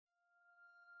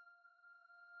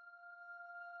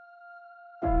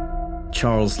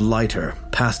Charles Leiter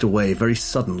passed away very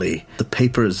suddenly. The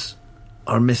papers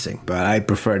are missing. But I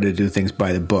prefer to do things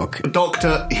by the book.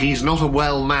 Doctor, he's not a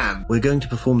well man. We're going to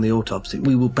perform the autopsy.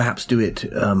 We will perhaps do it,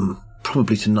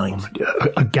 probably tonight.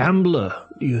 A gambler,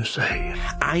 you say?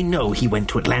 I know he went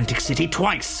to Atlantic City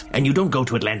twice, and you don't go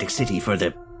to Atlantic City for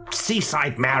the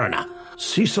Seaside Mariner.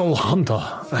 Cecil Hunter.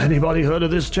 Anybody heard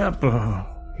of this chap?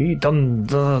 He done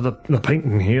the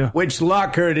painting here. Which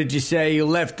locker did you say you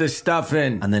left the stuff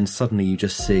in? And then suddenly you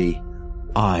just see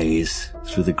eyes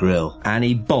through the grill. And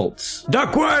he bolts.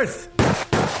 Duckworth!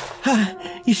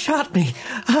 You shot me.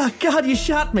 Oh, God, you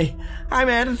shot me. I'm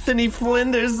Anthony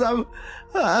Flinders.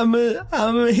 I'm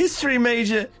a history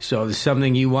major. So there's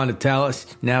something you want to tell us?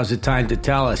 Now's the time to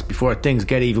tell us before things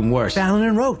get even worse. Fallon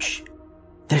and Roach.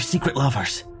 They're secret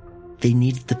lovers. They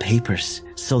needed the papers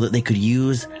so that they could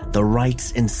use the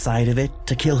rights inside of it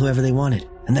to kill whoever they wanted.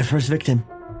 And their first victim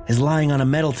is lying on a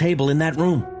metal table in that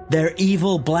room. Their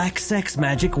evil black sex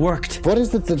magic worked. What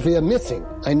is it that we are missing?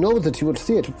 I know that you would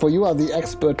see it, for you are the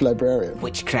expert librarian.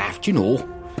 Witchcraft, you know.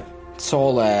 It's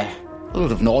all a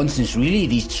load of nonsense, really,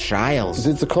 these trials. Is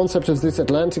it the concept of this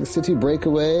Atlantic City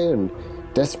breakaway and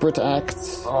desperate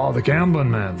acts? Oh, the gambling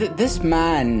man. This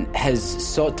man has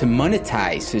sought to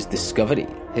monetize his discovery,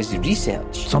 his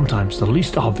research. Sometimes the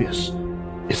least obvious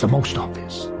is the most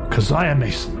obvious. Keziah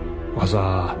Mason was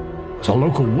a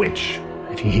local witch.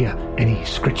 If you hear any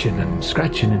scritching and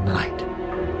scratching in the night,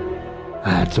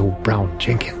 that's old Brown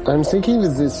Jenkins. I'm thinking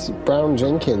with this Brown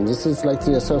Jenkins, this is like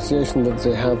the association that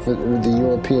they have with the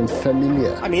European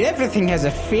familiar. I mean, everything has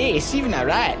a face, even a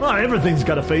rat. Well, everything's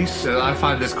got a face. I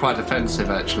find this quite offensive,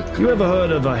 actually. You ever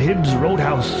heard of a Hibbs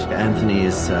Roadhouse? Anthony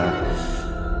is,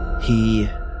 he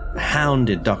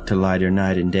hounded Dr. Leiter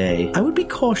night and day. I would be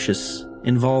cautious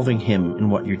involving him in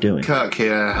what you're doing. Kirk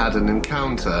here had an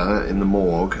encounter in the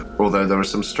morgue, although there are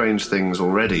some strange things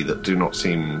already that do not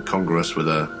seem congruous with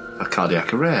a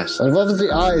cardiac arrest. And what was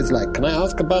the eyes like? Can I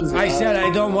ask about the eyes? I said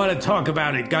I don't want to talk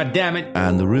about it, goddammit.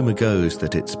 And the rumour goes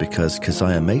that it's because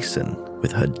Keziah Mason,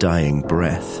 with her dying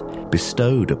breath,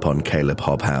 bestowed upon Caleb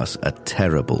Hobhouse a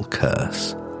terrible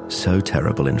curse. So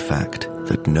terrible, in fact,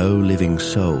 that no living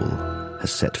soul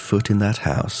has set foot in that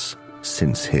house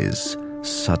since his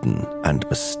sudden and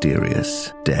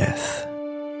mysterious death.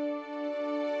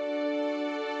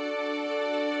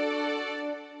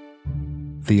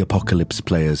 The Apocalypse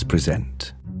Players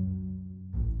present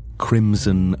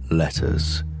Crimson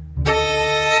Letters.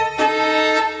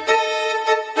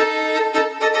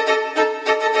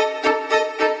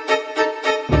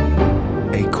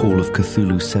 A Call of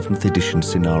Cthulhu 7th edition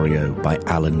scenario by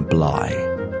Alan Bly.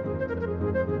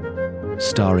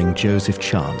 Starring Joseph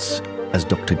Chance as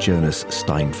Dr. Jonas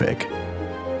Steinweg,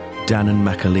 Dannon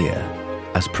McAleer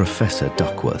as Professor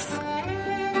Duckworth,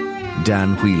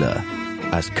 Dan Wheeler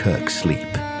as Kirk Sleep,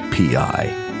 P.I.,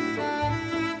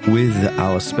 with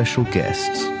our special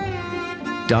guests,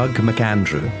 Doug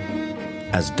McAndrew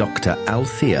as Dr.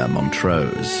 Althea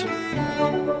Montrose,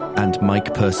 and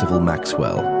Mike Percival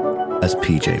Maxwell as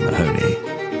P.J. Mahoney.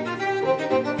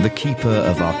 The Keeper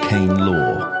of Arcane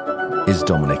Lore is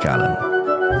Dominic Allen.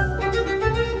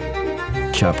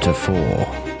 Chapter 4,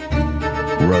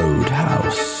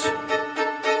 Roadhouse.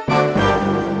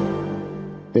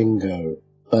 Bingo.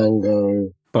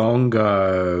 Bango.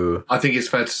 Bongo. I think it's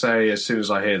fair to say, as soon as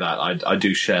I hear that, I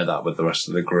do share that with the rest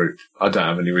of the group. I don't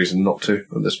have any reason not to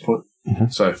at this point. Mm-hmm.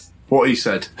 So, what he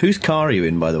said. Whose car are you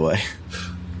in, by the way?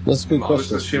 That's a good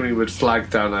question. I was assuming we'd flag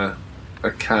down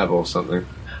a cab or something.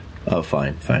 Oh,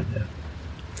 fine, yeah.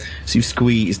 So you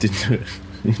squeezed into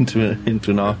an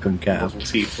Arkham cab.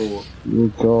 T4. Oh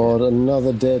God,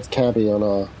 another dead cabbie on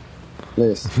our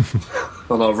list.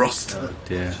 On our roster. Oh,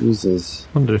 dear. Jesus.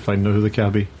 Wonder if I know the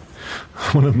cabbie.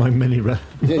 One of my many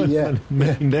yeah.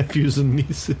 many nephews and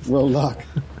nieces. Well, luck.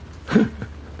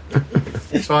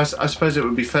 So I suppose it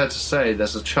would be fair to say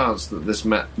there's a chance that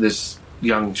this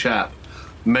young chap,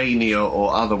 mania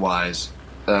or otherwise,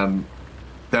 there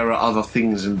are other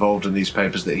things involved in these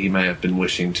papers that he may have been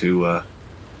wishing to.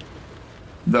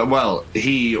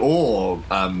 He or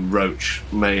Roach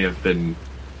may have been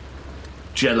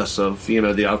jealous of,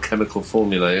 the alchemical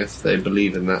formula, if they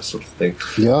believe in that sort of thing.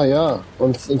 Yeah.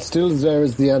 And still there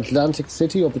is the Atlantic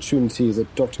City opportunity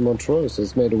that Dr. Montrose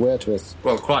has made aware to us.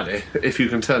 Well, quite. If you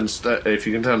can turn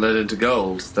lead into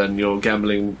gold, then your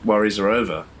gambling worries are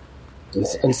over.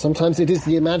 And sometimes it is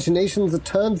the imagination that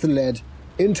turns the lead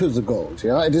into the gold.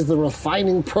 Yeah, it is the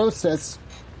refining process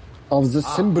of the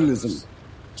symbolism.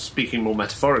 Speaking more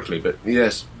metaphorically, but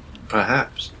yes,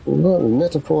 perhaps. Well,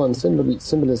 metaphor and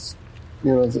symbolist.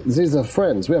 These are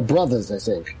friends. We are brothers, I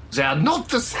think. They are not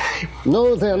the same.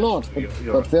 No, they are not,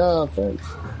 but they are friends.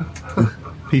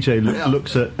 PJ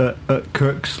looks at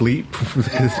Kirk Sleep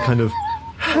with this kind of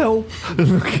help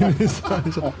look in his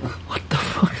eyes. What the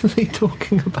fuck are they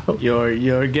talking about?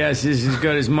 Your guess is as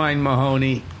good as mine,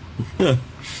 Mahoney.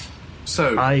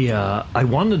 So I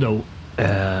wonder though.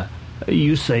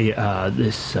 You say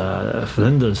this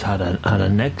Flinders had a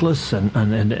necklace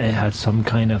and it had some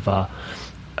kind of a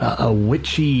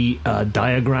witchy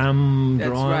diagram That's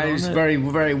drawn right. on It's it? very,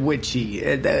 very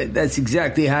witchy. That's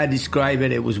exactly how I describe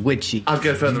it. It was witchy. I'd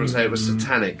go further and say it was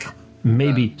satanic.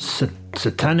 Maybe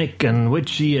satanic and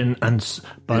witchy I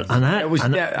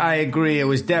agree. It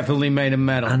was definitely made of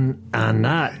metal. and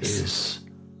that is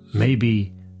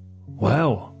maybe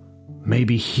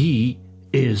he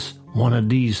is one of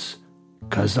these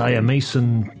Keziah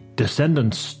Mason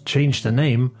descendants changed the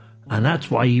name, and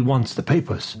that's why he wants the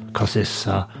papers, because it's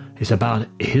about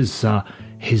his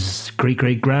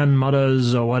great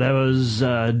grandmother's or whatever's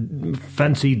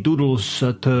fancy doodles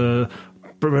to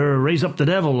raise up the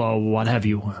devil or what have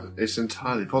you. It's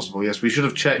entirely possible. Yes, we should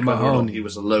have checked whether or not he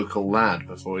was a local lad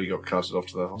before he got carted off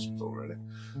to the hospital. Really.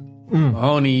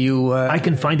 Mahoney, you. I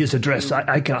can find his address.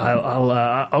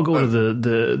 I'll go to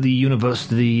the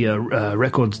university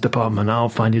records department. I'll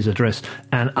find his address,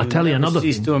 and I'll tell you another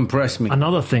thing. Cease to impress me.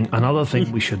 Another thing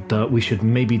we should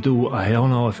maybe do. I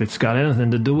don't know if it's got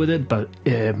anything to do with it, but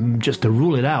just to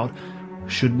rule it out,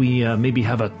 should we maybe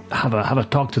have a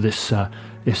talk to this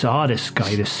artist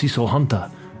guy, this Cecil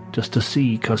Hunter, just to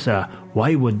see? Because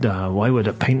why would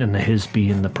a painting of his be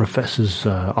in the professor's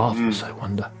office? I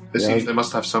wonder. It seems they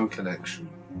must have some connection.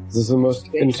 This is the most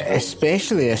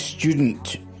Especially a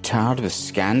student tarred with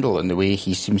scandal in the way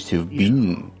he seems to have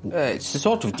been. It's the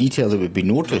sort of detail that would be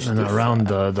noticed. And around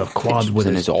the quad with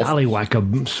his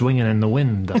tallywhacker swinging in the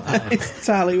wind.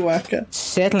 Tallywhacker.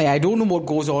 Certainly, I don't know what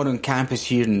goes on campus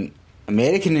here in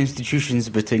American institutions,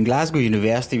 but in Glasgow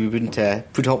University we wouldn't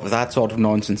put up with that sort of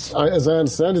nonsense. As I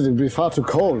understand it, it would be far too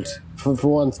cold for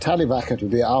one's tallywhacker to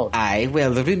be out. Aye,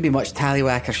 well, there wouldn't be much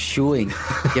tallywhacker showing,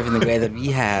 given the weather we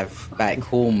have back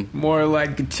home. More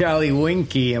like a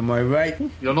Tallywinky, am I right?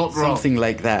 You're not wrong. Something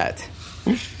like that.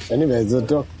 Anyway,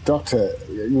 the doctor,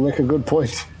 you make a good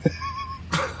point.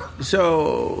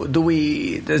 So, do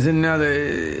we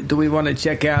want to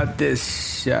check out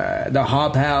this, the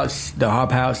Hop House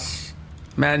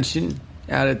mansion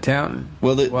out of town?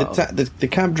 Well, the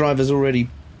cab driver's already.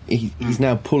 He's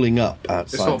now pulling up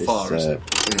outside It's not this far, is it?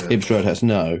 Yeah. Hibbs Roadhouse.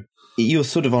 No, you're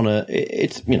sort of on a.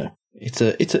 It's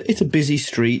a busy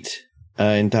street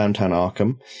in downtown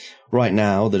Arkham. Right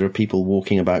now, there are people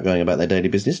walking about, going about their daily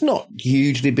business. Not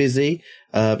hugely busy.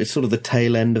 It's sort of the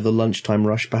tail end of the lunchtime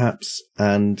rush, perhaps.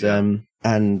 And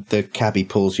the cabbie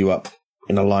pulls you up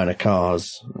in a line of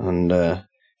cars, and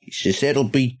he says, "It'll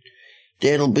be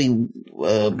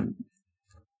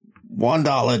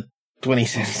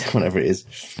 $1.20, whatever it is."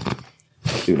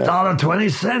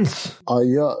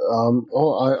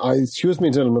 $1.20. Excuse me,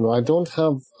 gentlemen. I don't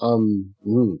have.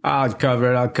 I'll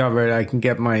cover it. I can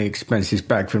get my expenses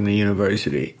back from the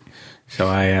university. So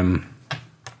I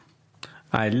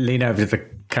lean over to the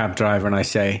cab driver and I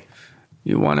say,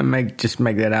 "You want to make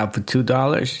that out for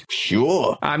 $2?"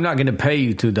 Sure. I'm not going to pay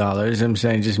you $2. I'm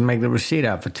saying just make the receipt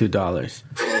out for $2.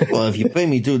 Well, if you pay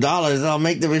me $2, I'll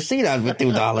make the receipt out for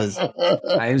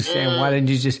 $2. I'm saying, why didn't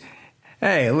you just...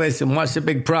 Hey, listen, what's the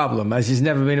big problem? This has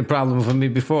never been a problem for me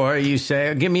before. You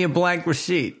say, give me a blank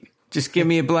receipt. Just give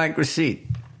me a blank receipt.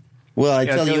 Well, I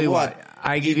tell you what.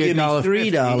 I give you me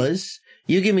 $3.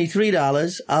 You give me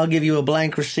 $3, I'll give you a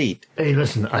blank receipt. Hey,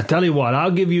 listen, I tell you what,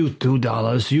 I'll give you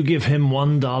 $2. You give him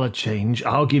 $1 change.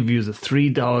 I'll give you the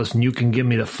 $3, and you can give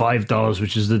me the $5,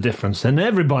 which is the difference. And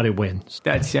everybody wins.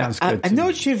 That sounds good. I'm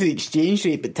not sure of the exchange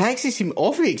rate, but taxis seem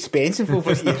awfully expensive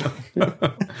over here.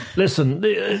 Listen,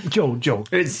 Joe.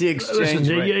 It's the exchange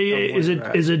rate. Is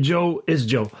it Joe? It's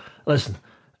Joe. Listen,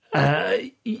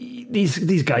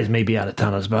 these guys may be out of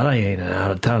towners, but I ain't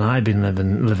out of town. I've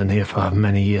been living here for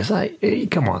many years.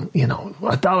 Come on,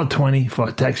 $1.20 for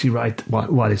a taxi ride.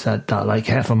 What is that? Like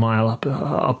half a mile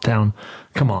uptown?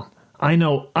 Come on. I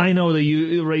know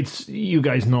the rates you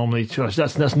guys normally charge.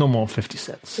 That's no more 50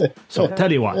 cents. So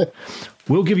tell you what,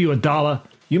 we'll give you $1.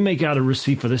 You make out a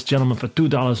receipt for this gentleman for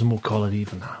 $2, and we'll call it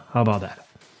even. How about that?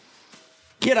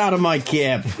 Get out of my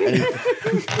cab. And he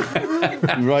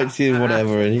writes you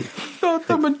whatever. And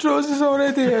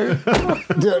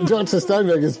Dr.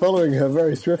 Steinberg is following her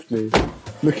very swiftly,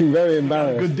 looking very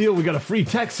embarrassed. Good deal. We got a free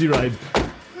taxi ride.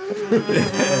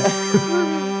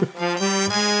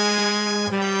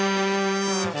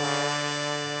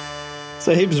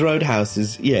 So Hibbs Roadhouse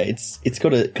is, it's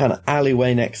got a kind of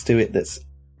alleyway next to it that's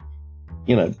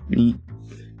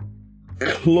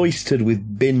cloistered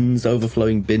with bins,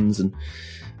 overflowing bins, and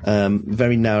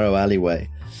very narrow alleyway.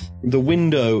 The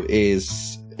window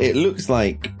it looks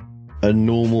like a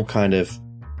normal kind of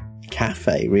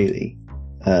cafe, really,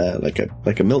 like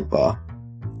a milk bar.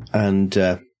 And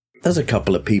there's a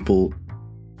couple of people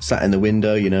sat in the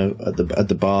window, at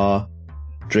the bar,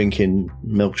 drinking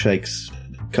milkshakes,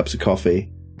 cups of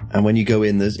coffee. And when you go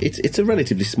in, it's a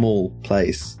relatively small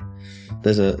place.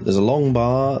 There's a long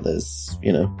bar. There's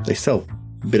they sell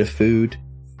a bit of food,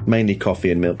 mainly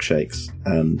coffee and milkshakes,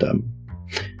 and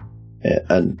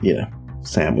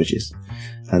sandwiches.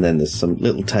 And then there's some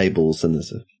little tables, and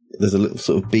there's a little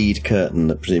sort of bead curtain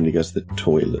that presumably goes to the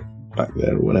toilet back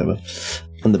there or whatever.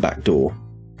 And the back door.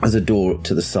 There's a door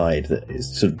to the side that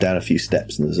is sort of down a few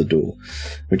steps, and there's a door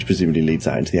which presumably leads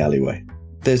out into the alleyway.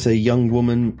 There's a young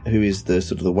woman who is the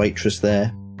sort of the waitress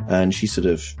there, and she sort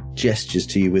of gestures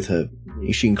to you with her.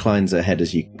 She inclines her head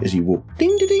as you walk,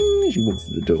 ding ding ding, as you walk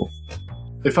through the door.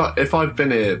 If I've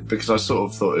been here, because I sort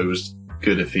of thought it was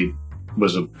good if he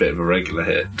was a bit of a regular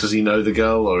here. Does he know the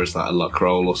girl, or is that a luck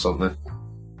roll or something?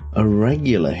 A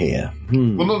regular here?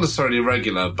 Well, not necessarily a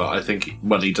regular, but I think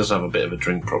he does have a bit of a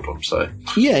drink problem. So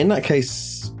yeah, in that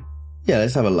case, yeah,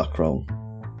 let's have a luck roll.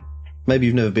 Maybe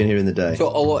you've never been here in the day.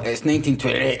 So it's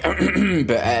 1928,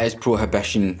 but it is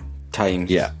prohibition time.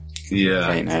 Yeah.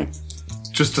 Right now.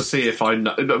 Just to see if I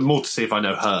know, more to see if I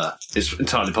know her. It's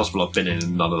entirely possible I've been in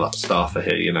and none of that staff are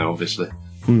here, obviously.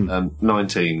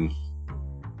 19.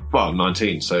 Well,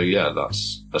 19, so yeah,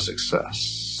 that's a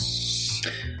success.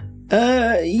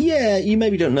 Yeah, you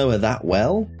maybe don't know her that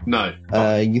well. No.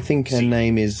 You think her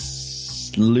name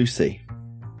is Lucy.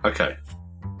 Okay.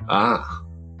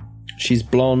 She's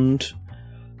blonde.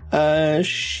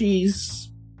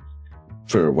 She's,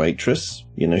 for a waitress,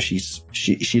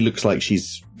 she looks like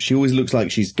she always looks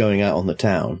like she's going out on the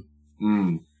town.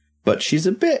 But she's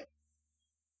a bit,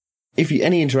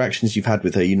 any interactions you've had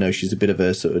with her, she's a bit of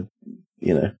a sort of,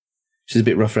 she's a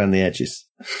bit rough around the edges.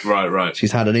 Right.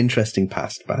 She's had an interesting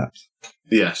past, perhaps.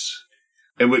 Yes.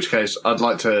 In which case, I'd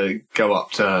like to go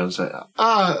up to her and say,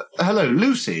 hello,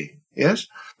 Lucy. Yes?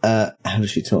 How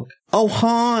does she talk? Oh,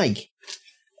 hi.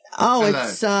 Oh, hello.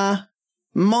 It's,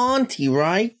 Monty,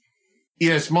 right?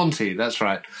 Yes, Monty, that's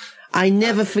right. I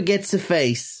never forget your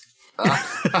face.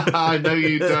 I know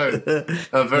you don't.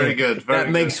 Very good. Very that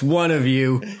good. Makes one of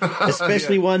you.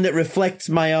 Especially one that reflects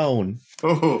my own.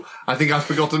 Oh, I think I've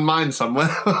forgotten mine somewhere.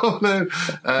 Oh, no.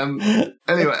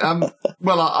 Anyway,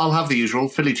 well, I'll have the usual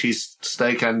Philly cheese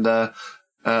steak and the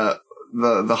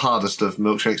hardest of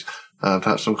milkshakes,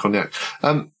 perhaps some cognac.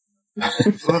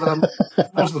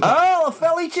 What's a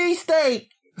Philly cheese steak!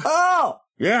 Oh!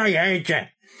 Yeah, you ain't you.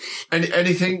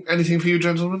 Anything for you,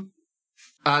 gentlemen?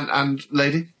 And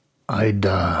lady? I'd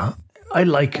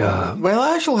like Well,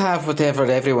 I shall have whatever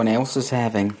everyone else is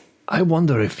having. I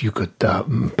wonder if you could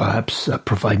perhaps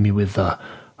provide me with a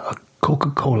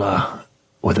Coca-Cola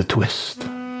with a twist.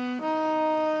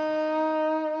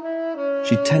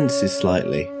 She tenses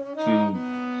slightly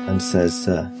and says,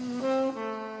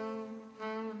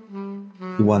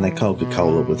 you want a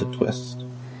Coca-Cola with a twist?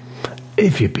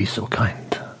 If you'd be so kind.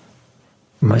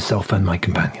 Myself and my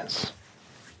companions.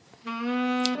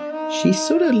 She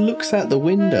sort of looks out the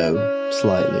window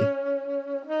slightly.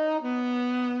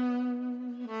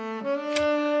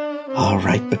 All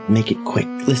right, but make it quick.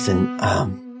 Listen,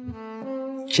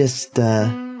 just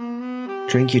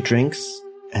drink your drinks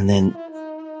and then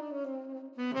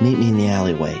meet me in the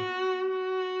alleyway.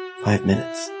 5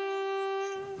 minutes.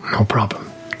 No problem.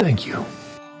 Thank you.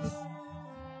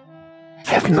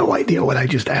 I have no idea what I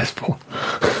just asked for.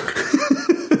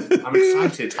 I'm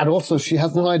excited. And also, she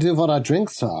has no idea what our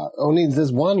drinks are. Only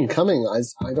there's one coming. I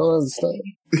don't understand.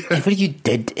 Whatever you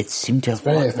did, it seemed to have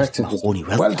very worked, effective. Mr. Mahoney.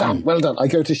 Well done. Well done. I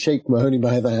go to shake Mahoney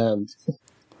by the hand.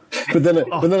 But then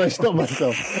I stop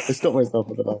myself. I stop myself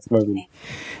at the last moment.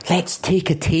 Let's take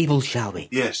a table, shall we?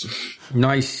 Yes.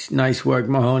 Nice work,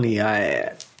 Mahoney.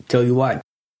 I tell you what,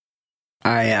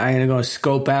 I'm going to go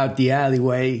scope out the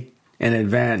alleyway in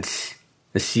advance.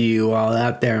 I'll see you all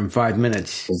out there in 5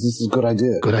 minutes. This is a good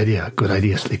idea. Good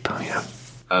idea, Sleep. Yeah.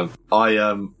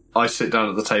 I sit down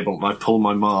at the table and I pull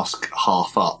my mask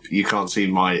half up. You can't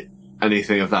see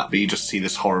anything of that, but you just see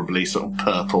this horribly sort of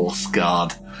purple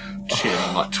scarred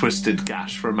chin, like twisted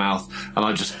gash for a mouth, and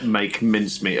I just make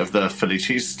mincemeat of the Philly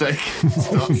cheesesteak.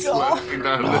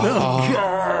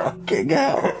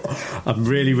 I'm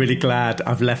really, really glad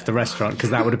I've left the restaurant,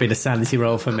 because that would have been a sanity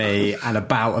roll for me and a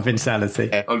bout of insanity.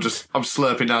 I'm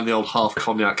slurping down the old half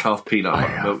cognac, half peanut butter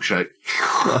milkshake.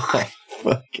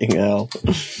 Fucking hell.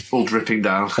 All dripping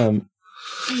down.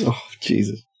 Oh,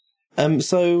 Jesus.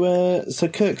 So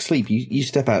Kirk Sleep, you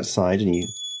step outside and you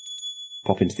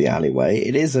pop into the alleyway.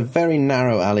 It is a very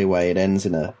narrow alleyway. It ends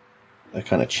in a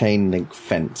kind of chain link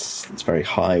fence that's very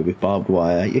high with barbed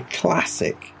wire. Your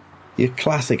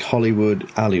classic Hollywood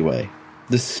alleyway.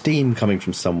 There's steam coming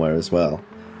from somewhere as well,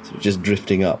 so just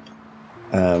drifting up.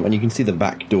 And you can see the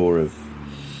back door of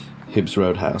Hibbs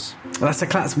Roadhouse. Well,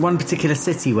 that's one particular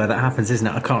city where that happens, isn't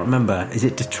it? I can't remember. Is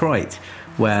it Detroit,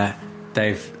 where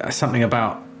they've something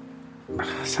about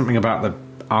the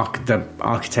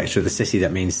architecture of the city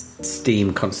that means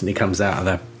steam constantly comes out of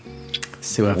the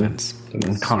sewer vents. I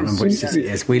can't remember which city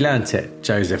it is. We learnt it,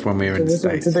 Joseph, when we were in the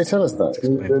States. Did they tell us that?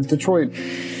 In Detroit,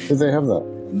 did they have that?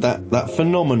 That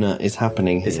phenomena is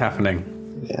happening here. It's happening.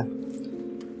 Yeah.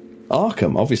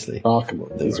 Arkham, obviously. Arkham.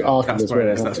 That's where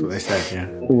it is. That's what they said, yeah.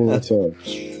 All the time.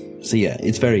 So yeah,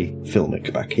 it's very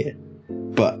filmic back here.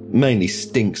 But mainly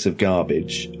stinks of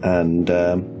garbage, and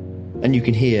you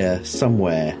can hear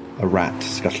somewhere a rat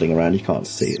scuttling around. You can't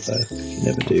see it, though. You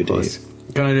never do you?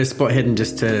 Can I do a spot hidden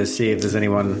just to see if there's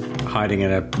anyone hiding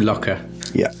in a locker?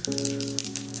 Yeah.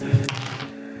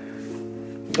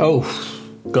 Oh,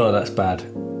 God, that's bad.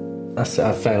 I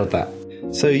failed that.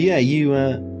 So yeah,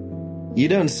 you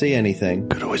don't see anything.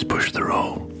 Could always push the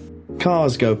roll.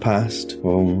 Cars go past.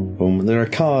 Boom, boom. There are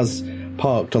cars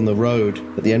parked on the road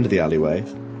at the end of the alleyway,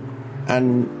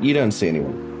 and you don't see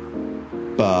anyone.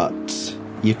 But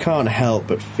you can't help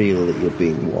but feel that you're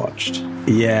being watched.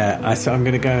 Yeah, so I'm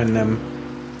going to go and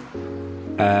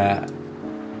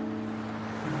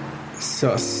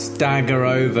sort of stagger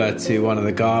over to one of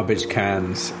the garbage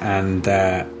cans and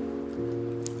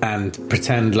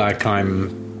pretend like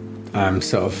I'm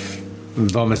sort of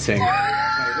vomiting.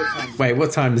 Wait,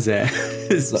 what time is it?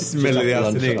 It's just the middle of the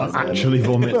afternoon. Actually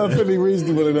vomit. Perfectly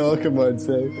reasonable in Arkham, I'd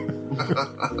say.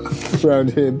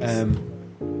 Around him.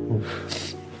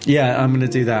 Yeah, I'm going to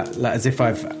do that, like, as if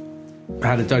I've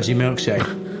had a dodgy milkshake.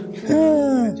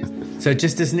 So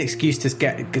just as an excuse to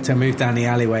get to move down the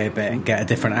alleyway a bit and get a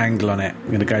different angle on it, I'm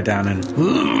going to go down and...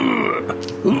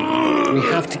 We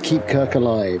have to keep Kirk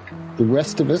alive. The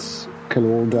rest of us can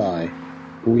all die.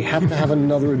 We have to have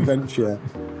another adventure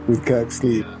with Kirk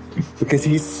Sleep, because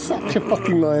he's such a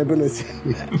fucking liability.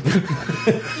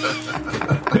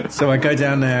 So I go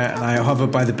down there and I hover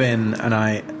by the bin and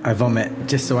I vomit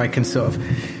just so I can sort of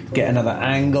get another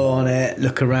angle on it,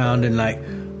 look around and like,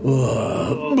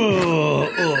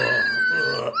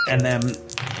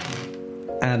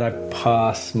 and I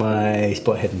pass my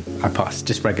spot hidden. I pass,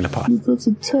 just regular pass. That's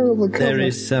a terrible cover. There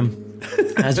is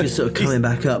as you're sort of coming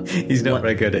back up, he's not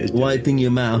very good at his wiping your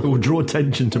mouth. I will draw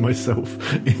attention to myself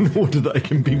in order that I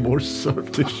can be more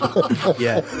surreptitious.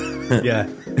 Yeah.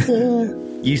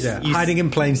 You hiding in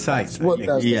plain sight.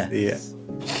 Yeah.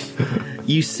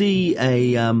 You see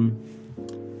a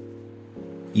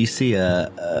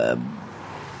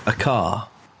car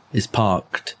is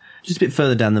parked just a bit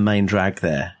further down the main drag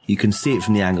there. You can see it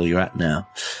from the angle you're at now.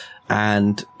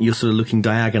 And you're sort of looking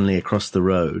diagonally across the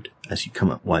road as you come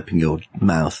up wiping your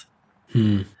mouth.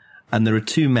 And there are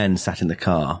two men sat in the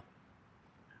car.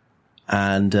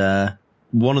 And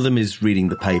one of them is reading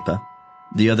the paper.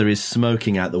 The other is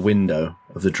smoking out the window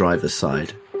of the driver's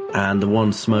side. And the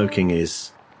one smoking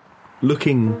is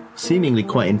looking seemingly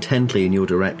quite intently in your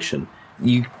direction.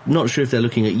 You're not sure if they're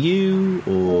looking at you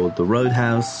or the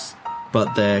Roadhouse,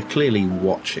 but they're clearly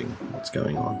watching what's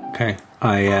going on. Okay.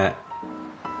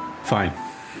 Fine.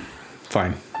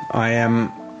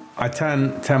 I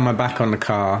turn my back on the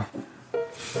car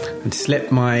and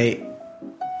slip my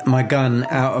gun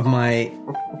out of my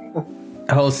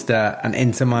holster and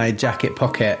into my jacket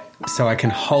pocket so I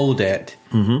can hold it.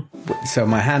 Mm-hmm. So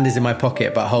my hand is in my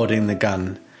pocket but holding the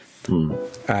gun.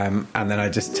 And then I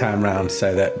just turn around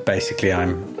so that basically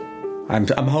I'm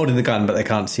holding the gun, but they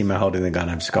can't see me holding the gun.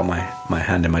 I've just got my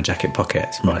hand in my jacket pocket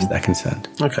as far as they're concerned.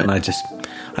 Okay. And I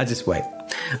just wait.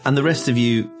 And the rest of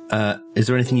you, is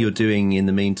there anything you're doing in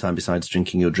the meantime besides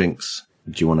drinking your drinks?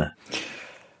 Do you want to...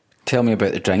 Tell me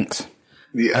about the drinks.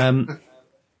 Yeah.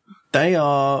 They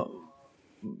are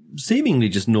seemingly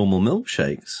just normal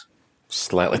milkshakes.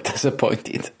 Slightly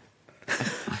disappointed.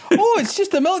 Oh, it's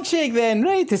just a milkshake then,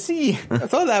 right, to see. I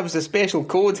thought that was a special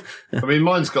code. I mean,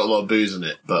 mine's got a lot of booze in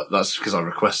it, but that's because I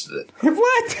requested it.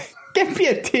 What? Give me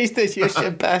a taste of your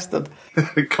shit bastard.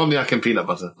 Cognac and peanut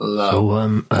butter.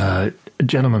 So,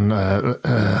 gentlemen,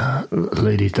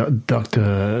 lady,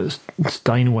 Dr.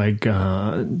 Steinweg,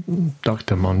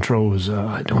 Dr. Montrose,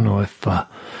 I don't know if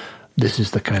this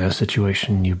is the kind of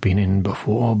situation you've been in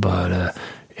before, but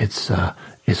it's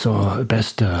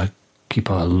best keep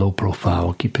a low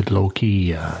profile, keep it low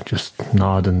key, just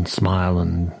nod and smile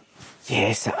and...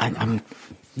 Yes, I'm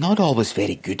Not always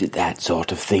very good at that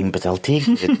sort of thing, but I'll take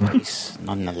the advice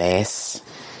nonetheless.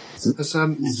 It's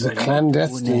a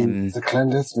clandestine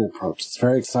approach. It's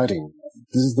very exciting.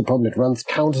 This is the problem. It runs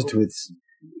counter to its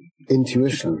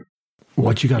intuition.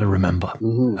 What you got to remember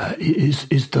is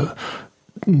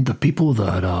the people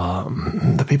that are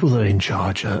in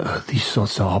charge of these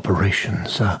sorts of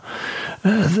operations.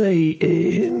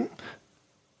 They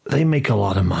make a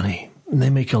lot of money. They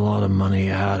make a lot of money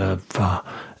out of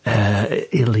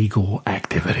illegal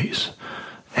activities,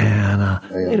 and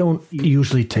they don't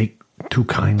usually take too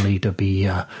kindly to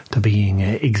being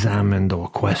examined or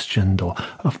questioned, or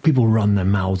if people run their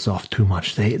mouths off too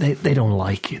much, they don't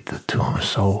like it too.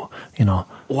 So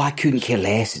Oh, I couldn't care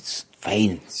less. It's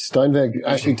fine. Steinberg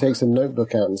actually takes a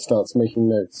notebook out and starts making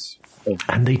notes.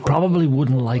 And they probably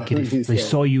wouldn't like it if they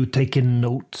saw you taking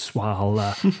notes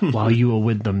while you were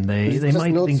with them. They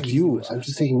might think you. I'm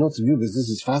just taking notes of you because this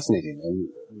is fascinating. I'm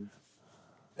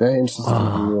very interested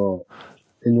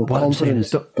in your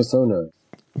confident persona.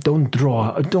 Don't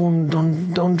draw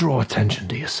attention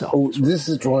to yourself. Oh, this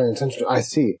is drawing attention. I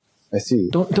see.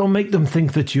 Don't make them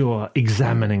think that you're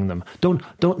examining them. Don't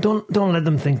let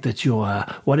them think that you're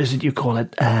what is it you call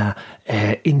it?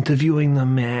 Interviewing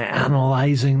them,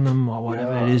 analyzing them, or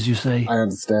whatever it is you say. I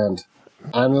understand.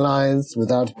 Analyze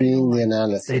without being the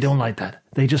analysis. They don't like that.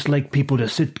 They just like people to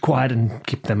sit quiet and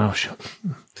keep their mouth shut.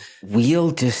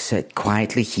 We'll just sit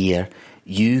quietly here.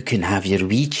 You can have your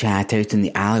wee chat out in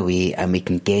the alleyway, and we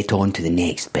can get on to the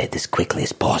next bit as quickly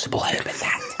as possible. How about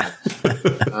that?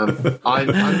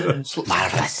 I'm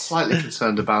slightly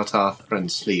concerned about our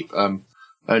friend's sleep,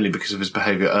 only because of his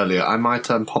behaviour earlier. I might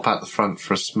pop out the front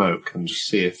for a smoke and just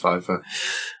see if I've.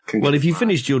 Well, if you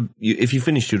finished your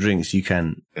drinks, you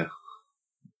can. Yeah.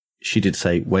 She did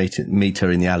say, meet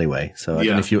her in the alleyway. So I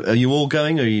don't know if are you all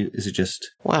going, or is it just?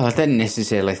 Well, I didn't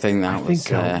necessarily think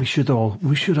that we should all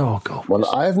go. Well,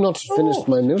 I have not finished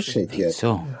my milkshake yet.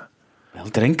 So, well,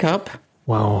 drink up.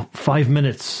 Well, 5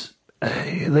 minutes.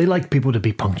 They like people to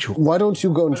be punctual. Why don't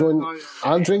you go and join?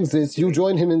 I'll drink this. You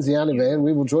join him in the alleyway, and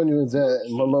we will join you in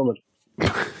one moment.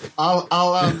 I'll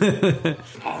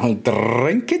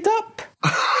drink it up.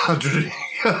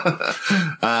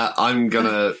 I'm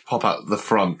gonna pop out the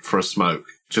front for a smoke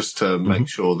just to make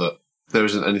sure that there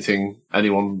isn't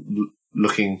anyone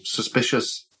looking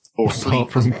suspicious or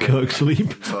apart from Kirk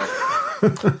sleep.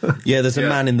 Yeah, there's a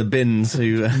man in the bins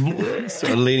who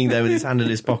sort of leaning there with his hand in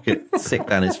his pocket, sick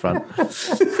down his front.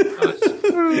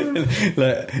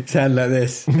 Look, sound like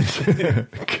this.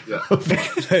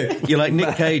 You're like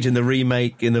Nick Cage in the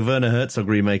Werner Herzog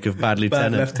remake of Bad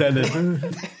Lieutenant.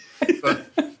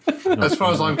 As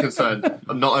far as I'm concerned,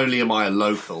 not only am I a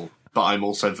local, but I'm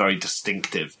also very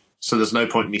distinctive. So there's no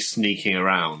point in me sneaking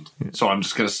around. So I'm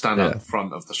just going to stand at the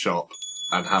front of the shop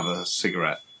and have a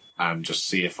cigarette and just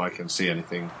see if I can see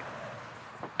anyone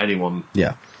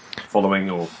following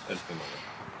or anything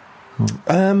like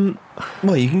that.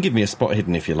 Well, you can give me a spot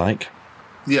hidden if you like.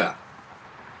 Yeah.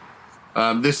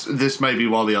 This may be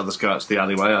while the others go out to the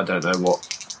alleyway. I don't know what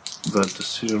the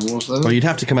decision was though. Well, you'd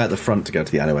have to come out the front to go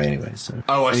to the alleyway anyway. So.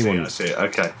 Oh, I see.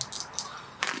 Okay.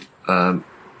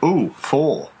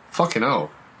 4. Fucking hell.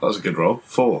 That was a good roll.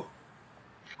 4.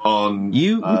 On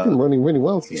you've been running really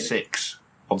well. 6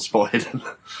 on spot hidden.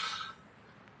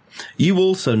 You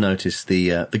also notice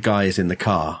the guys in the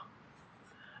car.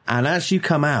 And as you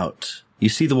come out, you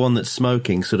see the one that's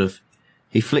smoking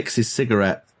he flicks his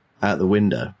cigarette out the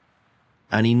window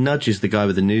and he nudges the guy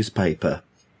with the newspaper,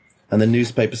 and the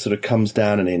newspaper sort of comes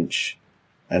down an inch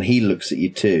and he looks at you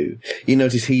too. You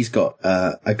notice he's got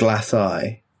a glass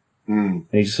eye and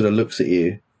he just sort of looks at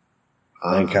you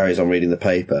and carries on reading the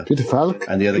paper. Peter Falk?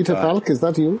 And the other Peter guy, Falk, is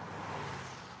that you?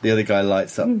 The other guy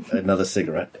lights up another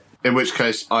cigarette. In which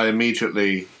case, I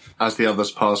immediately, as the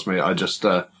others pass me, I just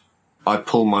I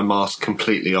pull my mask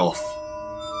completely off,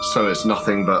 so it's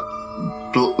nothing but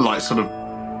like sort of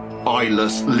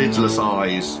eyeless, lidless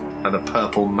eyes and a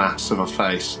purple mass of a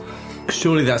face.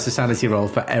 Surely that's a sanity roll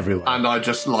for everyone. And I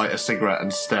just light a cigarette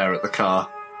and stare at the car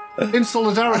in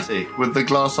solidarity with the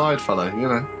glass-eyed fellow. You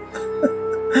know,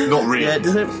 not really. Yeah.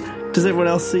 Does everyone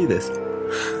else see this?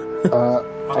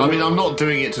 I mean, I'm not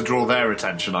doing it to draw their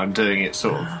attention. I'm doing it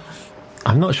sort of.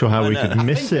 I'm not sure how we could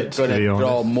miss it, to be honest.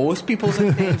 Draw most people's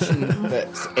attention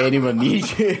that anyone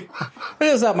needs you.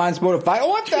 There's that man's motorbike.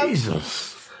 What the?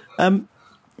 Jesus.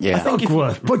 Yeah. I think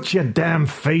put your damn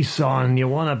face on. You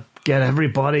want to get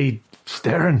everybody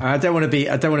staring. I don't want to be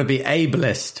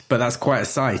ableist, but that's quite a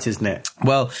sight, isn't it?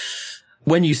 Well,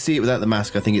 when you see it without the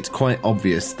mask, I think it's quite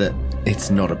obvious that it's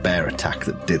not a bear attack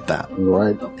that did that.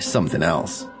 Right. It's something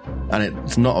else. And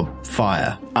it's not a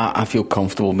fire. I feel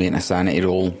comfortable making a sanity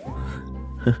roll.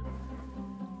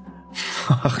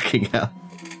 Fucking hell.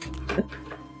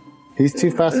 He's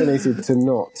too fascinated to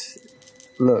not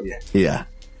look. Yeah.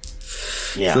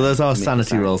 Yeah. So those are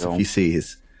sanity rolls if you see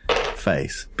his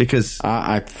face. Because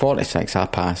at 46, I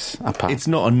pass. it's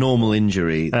not a normal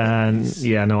injury. And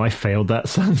I failed that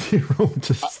sanity roll.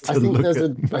 Just I to think look there's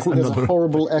at a another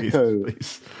horrible echo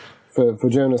for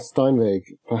Jonas Steinweg.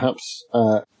 Perhaps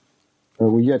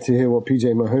we're yet to hear what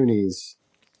PJ Mahoney's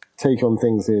take on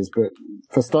things is, but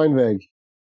for Steinweg,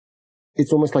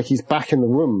 it's almost like he's back in the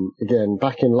room again,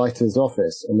 back in Leiter's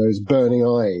office, and those burning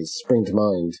eyes spring to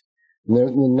mind.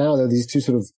 And now there are these two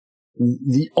sort of,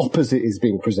 the opposite is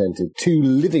being presented. Two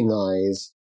living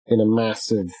eyes in a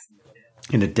mass of...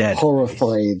 In a dead...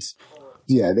 horrified...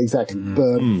 Yeah, exactly.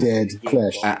 Burnt, dead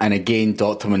flesh. And again,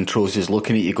 Dr. Montrose is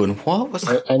looking at you going, what was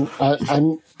that? And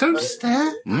Don't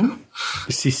stare.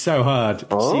 She's so hard.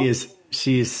 Oh?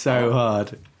 She is so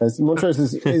hard. as Montrose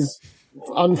is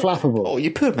unflappable. Oh,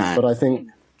 you poor man. But I think...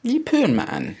 You poor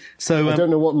man. So I don't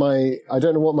know what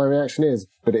my reaction is,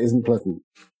 but it isn't pleasant.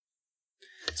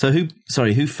 So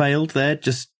who failed there?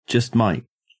 Just Mike.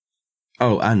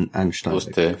 Oh, and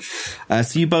Steinweg.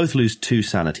 So you both lose 2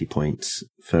 sanity points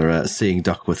for seeing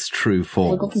Duckworth's true Oh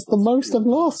form. my God, that's the most I've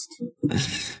lost.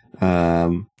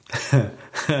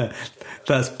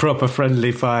 That's proper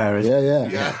friendly fire.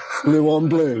 Yeah. Blue on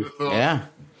blue. Yeah.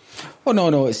 Oh,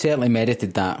 no, it certainly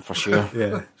merited that, for sure.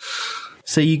 Yeah.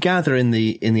 So you gather in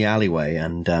the alleyway,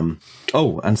 and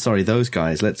those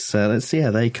guys. Let's see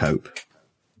how they cope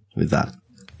with that.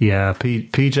 Yeah,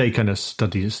 PJ kind of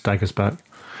staggers back.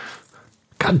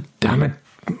 God damn it,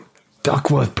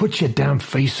 Duckworth, put your damn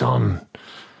face on.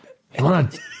 You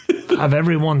want to have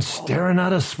everyone staring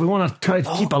at us? We want to try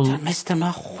to keep a Mr.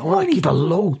 Mahoney. keep a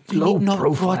low not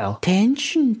profile. draw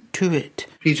attention to it.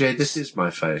 PJ, this is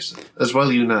my face. As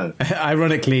well you know.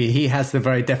 Ironically, he has the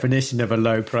very definition of a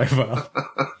low profile.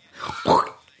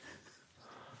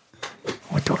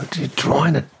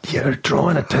 You're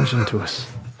drawing attention to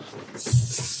us.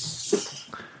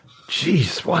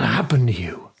 Jeez, what happened to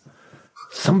you?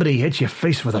 Somebody hit your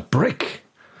face with a brick.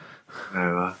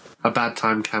 No, a bad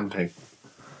time camping.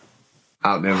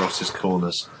 Out near Ross's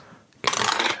Corners.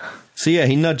 So yeah,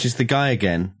 he nudges the guy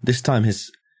again. This time his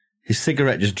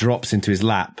cigarette just drops into his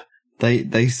lap.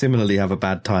 They similarly have a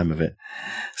bad time of it.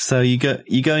 So you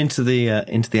go into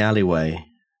the alleyway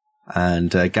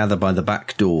and gather by the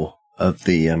back door of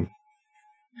the.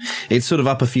 It's sort of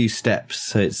up a few steps,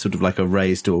 so it's sort of like a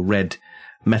raised or red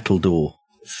metal door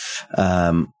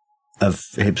of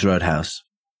Hibbs Roadhouse,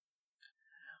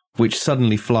 which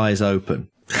suddenly flies open.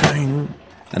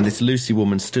 And this Lucy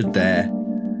woman stood there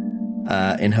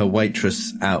in her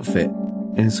waitress outfit,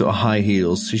 in sort of high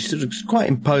heels. So she's sort of quite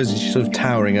imposing. She's sort of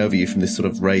towering over you from this sort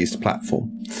of raised platform.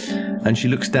 And she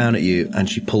looks down at you and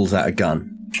she pulls out a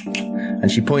gun. And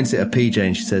she points it at PJ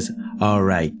and she says, "All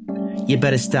right, you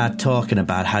better start talking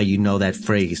about how you know that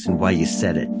phrase and why you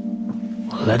said it."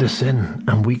 Let us in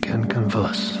and we can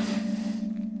converse.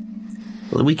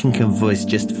 Well, we can converse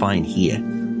just fine here.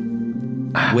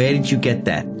 Where did you get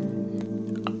that?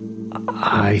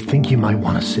 I think you might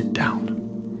want to sit down.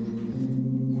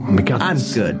 We got I'm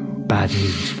this good. bad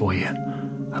news for you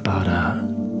about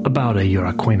your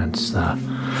acquaintance,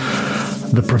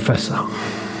 the professor.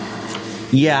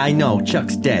 Yeah, I know.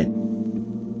 Chuck's dead.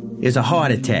 It was a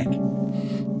heart attack.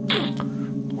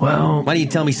 Well, Why don't you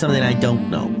tell me something I don't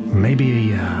know?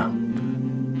 maybe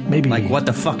Like, what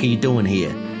the fuck are you doing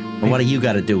here? Or what do you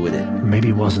got to do with it? maybe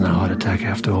it wasn't a heart attack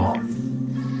after all.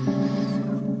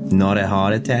 Not a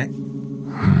heart attack?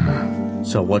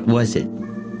 So what was it?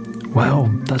 Well,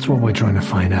 that's what we're trying to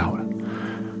find out.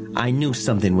 I knew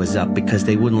something was up because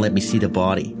they wouldn't let me see the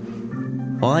body.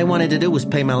 All I wanted to do was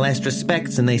pay my last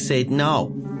respects, and they said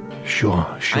no.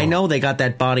 Sure. I know they got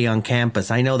that body on campus.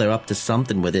 I know they're up to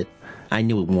something with it. I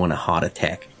knew it wasn't a heart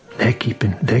attack. They're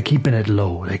keeping it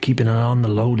low. They're keeping it on the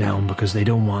low down because they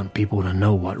don't want people to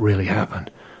know what really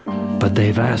happened. But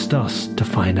they've asked us to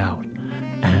find out,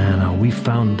 and we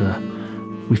found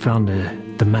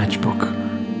the matchbook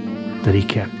that he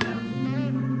kept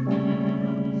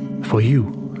for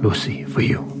you, Lucy, for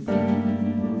you.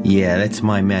 Yeah, that's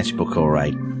my matchbook, all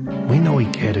right. We know he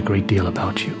cared a great deal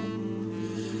about you.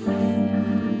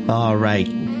 All right.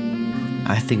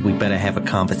 I think we better have a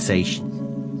conversation.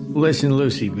 Listen,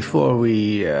 Lucy, before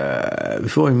we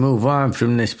move on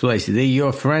from this place, are they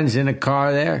your friends in the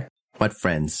car there? What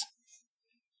friends?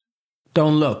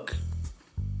 Don't look.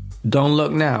 Don't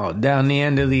look now. Down the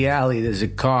end of the alley, there's a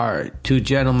car. 2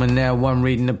 gentlemen there, one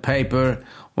reading the paper,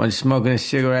 one smoking a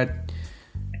cigarette.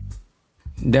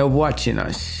 They're watching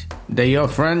us. They're your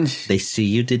friends? They see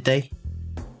you, did they?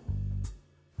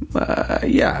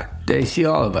 Yeah, they see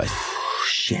all of us.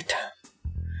 shit.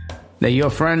 They're your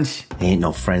friends? They ain't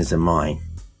no friends of mine.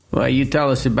 Well, you tell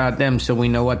us about them so we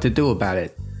know what to do about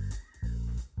it.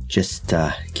 Just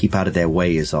keep out of their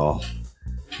way is all.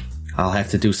 I'll have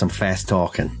to do some fast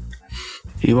talking.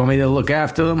 You want me to look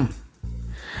after them?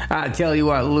 I'll tell you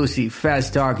what, Lucy,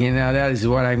 fast talking, now that is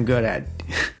what I'm good at.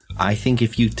 I think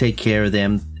if you take care of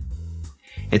them,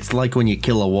 it's like when you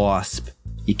kill a wasp.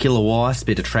 You kill a wasp,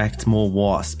 it attracts more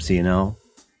wasps, you know?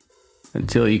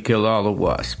 Until you kill all the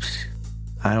wasps.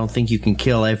 I don't think you can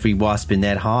kill every wasp in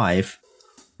that hive.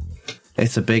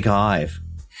 It's a big hive.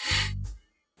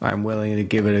 I'm willing to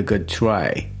give it a good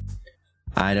try.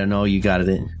 I don't know, you got it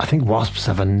in. I think wasps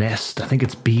have a nest. I think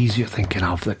it's bees you're thinking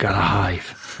of that got a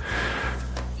hive.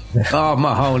 Oh,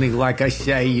 Mahoney, like I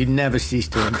say, you never cease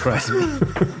to impress me.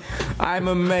 I'm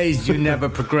amazed you never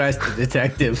progressed to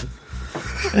detective.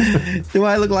 Do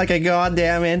I look like a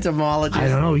goddamn entomologist? I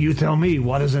don't know, you tell me.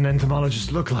 What does an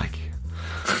entomologist look like?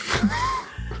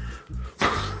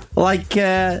 Like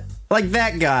that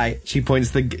guy. She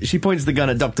points the gun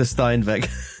at Dr. Steinweg.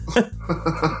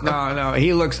 No,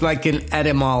 he looks like an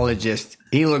etymologist.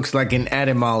 He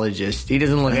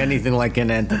doesn't look anything like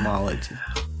an entomologist.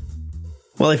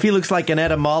 Well, if he looks like an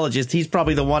etymologist, he's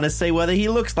probably the one to say whether he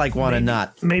looks like one or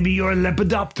not. Maybe you're a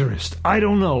lepidopterist. I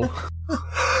don't know.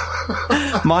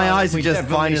 My eyes are just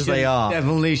fine as they are.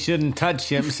 Definitely shouldn't touch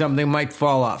him. Something might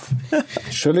fall off.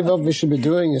 Surely what we should be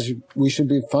doing is we should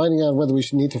be finding out whether we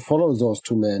should need to follow those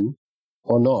two men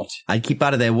or not. I'd keep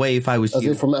out of their way if I was Are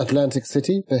you. they from Atlantic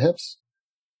City, perhaps?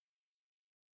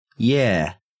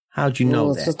 Yeah. How'd you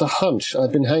know It's that? just a hunch.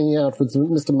 I've been hanging out with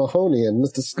Mr. Mahoney and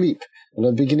Mr. Sleep, and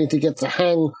I'm beginning to get the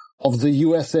hang of the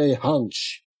USA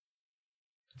hunch.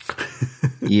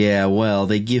 Yeah, well,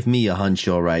 they give me a hunch,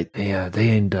 all right. Yeah,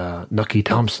 they ain't Nucky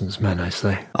Thompson's men, I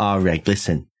say. All right,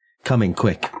 listen. Come in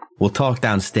quick. We'll talk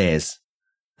downstairs,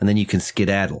 and then you can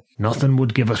skedaddle. Nothing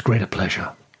would give us greater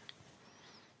pleasure.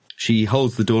 She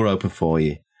holds the door open for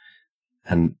you,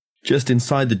 and just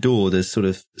inside the door, there's sort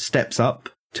of steps up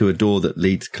to a door that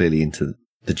leads clearly into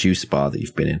the juice bar that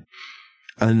you've been in.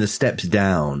 And then the steps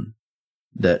down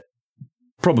that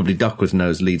probably Duckworth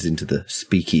knows leads into the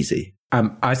speakeasy.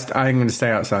 I'm going to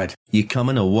stay outside. You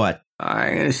coming or what?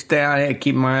 I'm going to stay out here,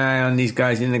 keep my eye on these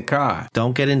guys in the car.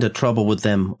 Don't get into trouble with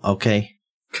them, okay?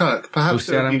 Kirk, perhaps Who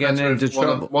said I'm getting into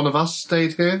trouble? One of us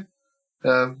stayed here.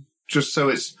 Just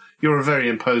so you're a very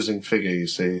imposing figure, you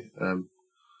see.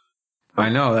 I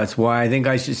know, that's why I think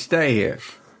I should stay here.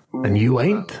 And you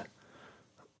ain't?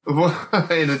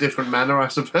 In a different manner, I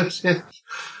suppose, yes.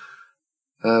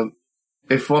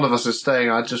 If one of us is staying,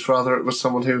 I'd just rather it was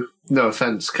someone who, no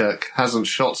offence, Kirk, hasn't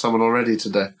shot someone already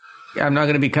today. I'm not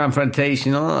going to be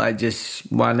confrontational. I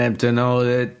just want them to know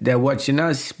that they're watching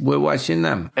us. We're watching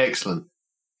them. Excellent.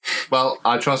 Well,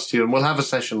 I trust you, and we'll have a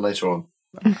session later on.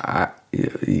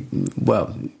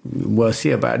 Well, we'll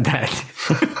see about that.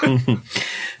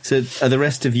 So are the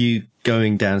rest of you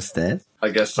going downstairs? I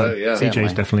guess so, yeah.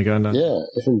 CJ's definitely going down. Yeah,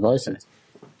 if invited.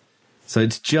 So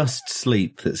it's just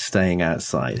Sleep that's staying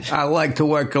outside. I like to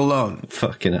work alone.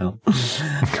 Fucking hell.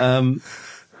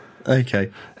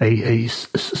 Okay. Hey,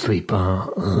 Sleep,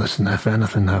 listen, if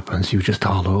anything happens, you just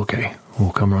holler, okay?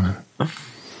 We'll come running.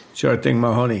 Sure thing,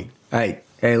 Mahoney. Hey,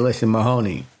 listen,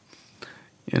 Mahoney.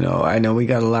 You know, I know we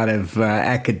got a lot of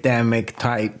academic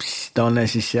types, don't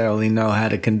necessarily know how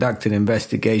to conduct an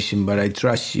investigation, but I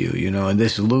trust you, you know, and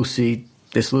this Lucy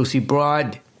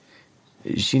broad,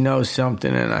 she knows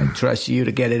something, and I trust you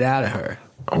to get it out of her.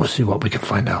 We'll see what we can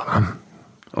find out.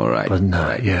 All right. But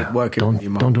yeah,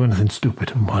 don't do anything stupid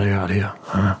while you're out here.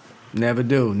 Never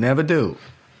do. Never do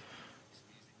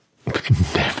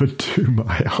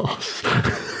my ass.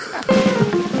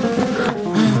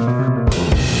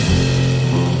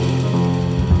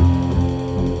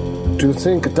 Do you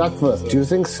think, Duckworth,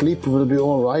 Sleep will be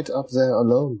all right up there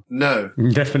alone? No.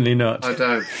 Definitely not. I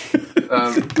don't.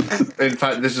 In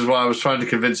fact, this is why I was trying to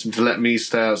convince him to let me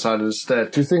stay outside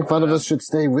instead. Do you think one of us should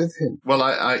stay with him? Well,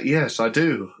 yes, I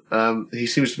do. He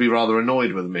seems to be rather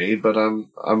annoyed with me, but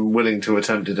I'm willing to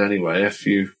attempt it anyway if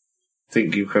you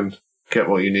think you can get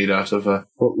what you need out of her.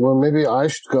 Well, maybe I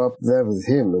should go up there with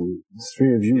him, and the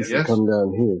three of you should come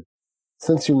down here.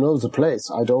 Since you know the place,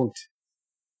 I don't.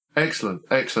 Excellent.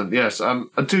 Yes,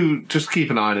 do just keep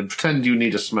an eye on him. Pretend you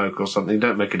need a smoke or something.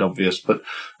 Don't make it obvious, but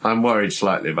I'm worried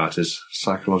slightly about his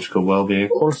psychological well-being.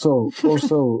 Also,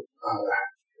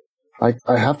 I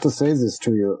have to say this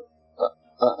to you,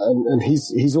 and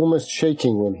he's almost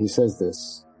shaking when he says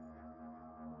this.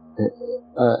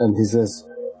 And he says,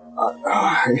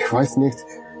 ich weiß nicht,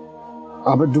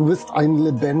 aber du bist ein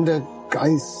lebendiger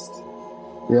Geist.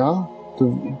 Ja?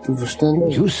 Du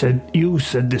verstehst? You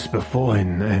said this before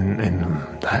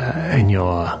in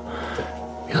your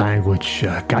language,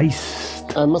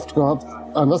 Geist. I must go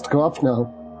up now.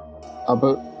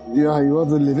 But yeah, you are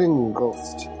the living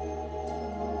ghost.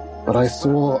 But I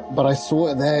saw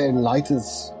it there in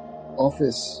Leiter's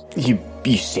office. You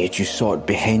said you saw it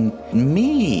behind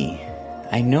me.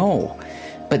 I know.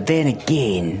 But then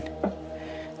again,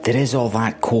 there is all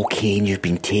that cocaine you've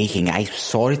been taking. I'm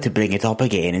sorry to bring it up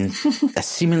again in a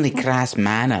seemingly crass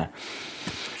manner.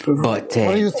 But what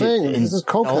are you saying? This is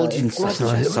cocaine. Indulging such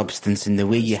a substance in the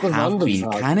way you have been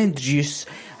can induce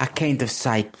a kind of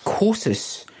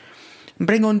psychosis,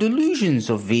 bring on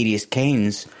delusions of various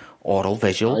kinds, oral,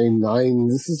 visual. Nine.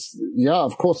 This is,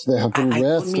 of course there have been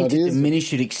rare studies. I don't mean to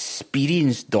diminish your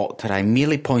experience, Doctor. I'm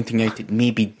merely pointing out it may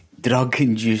be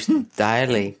drug-induced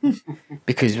entirely,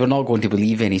 because we're not going to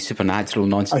believe any supernatural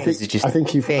nonsense. I think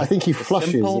he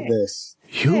flushes at this.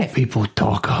 You people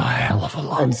talk a hell of a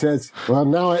lot. And says, well,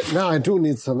 now I do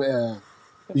need some air.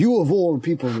 You of all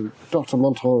people, Dr.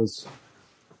 Montrose.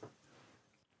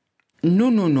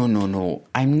 No.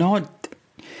 I'm not.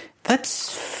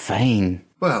 That's fine.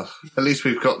 Well, at least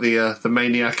we've got the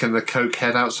maniac and the coke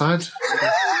head outside.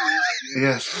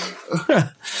 Yes.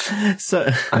 So,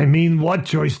 I mean, what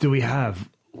choice do we have?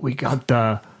 We got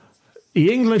the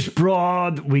English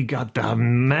broad, we got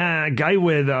the guy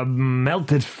with a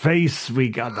melted face, we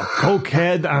got the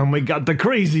cokehead, and we got the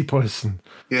crazy person.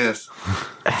 Yes.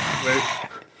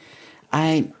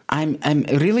 I'm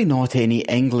really not any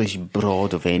English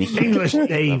broad of any kind. English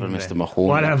name, Mr. Mahoney.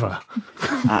 Whatever.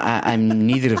 I'm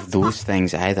neither of those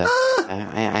things either.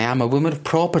 I am a woman of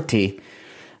property,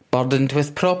 burdened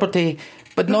with property,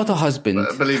 but not a husband.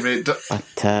 Believe me,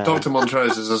 Dr.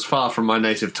 Montrose is as far from my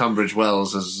native Tunbridge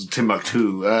Wells as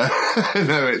Timbuktu.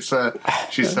 No,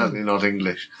 she's certainly not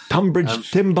English.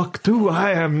 Tunbridge, Timbuktu?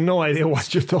 I have no idea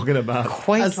what you're talking about.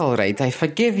 Quite all right. I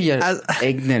forgive your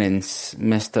ignorance,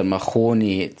 Mr.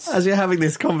 Mahoney. As you're having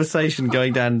this conversation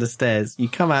going down the stairs, you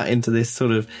come out into this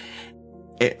sort of...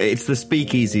 It's the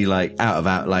speakeasy, like,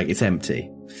 out, like, it's empty.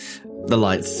 The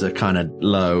lights are kind of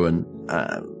low and...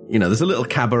 there's a little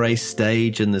cabaret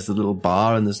stage and there's a little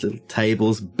bar and there's little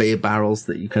tables, beer barrels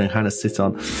that you can kind of sit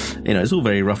on. It's all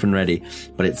very rough and ready,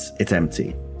 but it's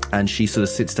empty. And she sort of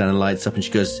sits down and lights up and she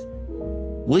goes,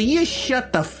 "Will you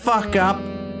shut the fuck up?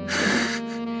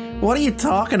 What are you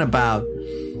talking about?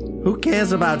 Who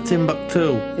cares about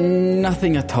Timbuktu?"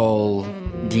 Nothing at all,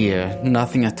 dear.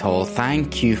 Nothing at all.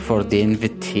 Thank you for the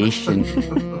invitation.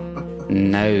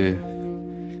 Now,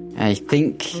 I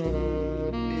think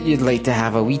you'd like to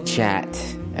have a wee chat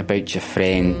about your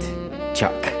friend,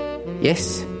 Chuck.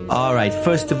 Yes? All right,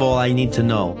 first of all, I need to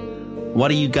know, what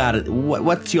do you got?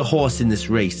 What's your horse in this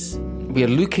race? We're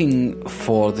looking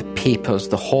for the papers,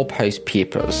 the Roadhouse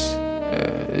papers,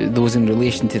 those in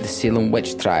relation to the Salem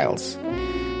witch trials.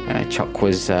 Chuck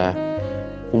was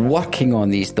working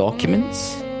on these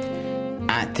documents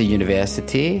at the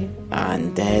university,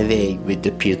 and they would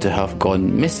appear to have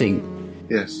gone missing.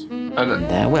 Yes.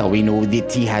 And we know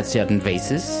that he had certain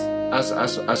vices.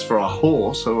 As for our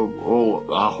horse,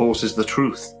 or our horse is the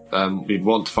truth. We'd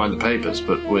want to find the papers,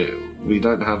 but we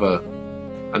don't have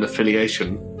an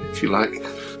affiliation, if you like.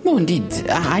 No, indeed.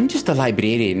 I'm just a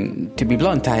librarian. To be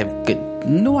blunt, I've got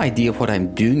no idea what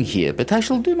I'm doing here, but I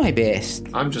shall do my best.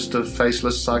 I'm just a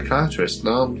faceless psychiatrist, and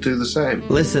I'll do the same.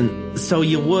 Listen, so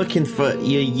you're working for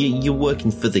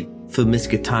for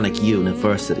Miskatonic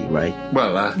University, right?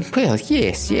 Well,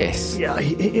 yes. Yeah,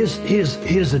 here's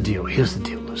the deal. Here's the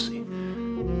deal, Lucy.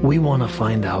 We want to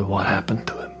find out what happened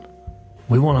to him.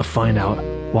 We want to find out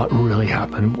what really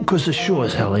happened, because it sure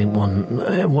as hell wasn't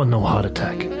no heart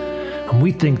attack. And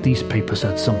we think these papers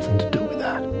had something to do with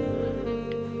that.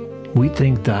 We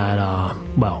think that,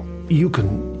 you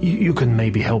can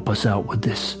maybe help us out with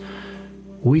this.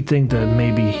 We think that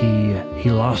maybe he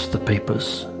lost the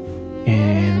papers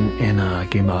in a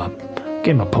game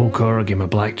of poker, a game of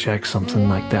blackjack, something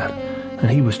like that, and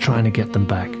he was trying to get them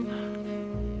back.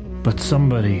 But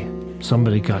somebody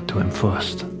got to him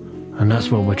first, and that's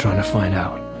what we're trying to find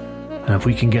out. And if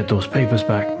we can get those papers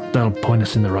back, that'll point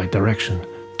us in the right direction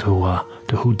to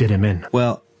who did him in.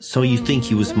 Well, so you think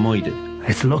he was murdered?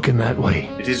 It's looking that way.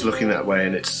 It is looking that way,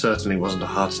 and it certainly wasn't a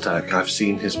heart attack. I've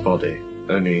seen his body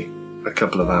only a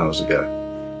couple of hours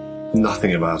ago.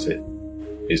 Nothing about it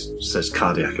says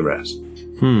cardiac arrest.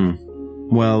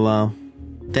 Well,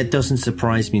 that doesn't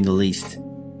surprise me in the least.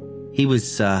 He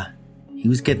was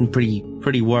getting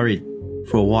pretty worried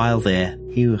for a while there.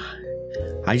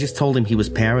 I just told him he was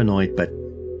paranoid, but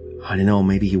I don't know,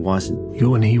 maybe he wasn't.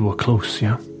 You and he were close,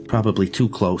 yeah? Probably too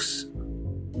close.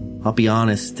 I'll be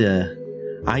honest,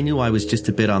 I knew I was just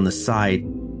a bit on the side.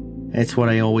 It's what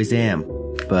I always am.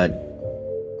 But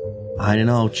I don't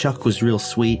know, Chuck was real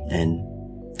sweet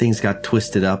and things got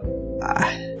twisted up.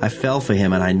 I fell for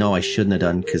him, and I know I shouldn't have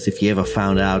done, because if he ever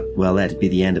found out, well, that'd be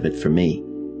the end of it for me.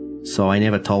 So I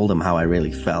never told him how I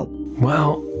really felt.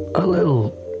 Well,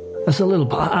 that's a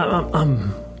little.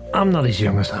 I'm not as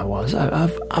young as I was.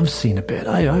 I've seen a bit.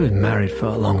 I was married for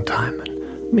a long time,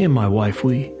 and me and my wife,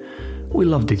 we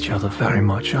loved each other very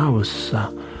much. I was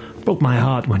broke my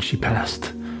heart when she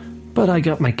passed, but I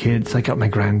got my kids, I got my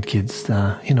grandkids.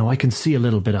 I can see a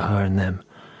little bit of her in them.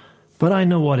 But I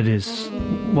know what it is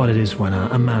when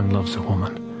a man loves a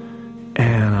woman.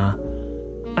 And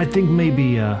I think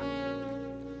maybe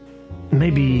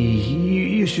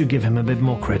you should give him a bit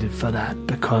more credit for that,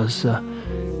 because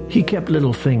he kept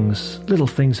little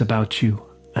things about you,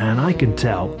 and I can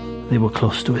tell they were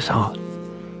close to his heart.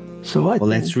 So well,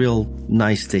 that's real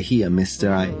nice to hear,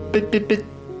 mister. But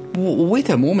wait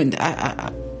a moment.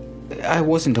 I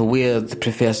wasn't aware the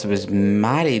professor was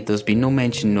married. There's been no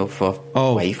mention of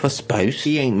a wife or spouse.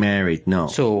 He ain't married, no.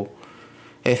 So,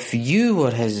 if you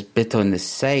were his bit on the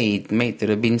side, might there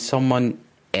have been someone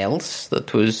else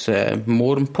that was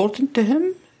more important to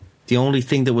him? The only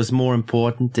thing that was more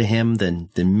important to him than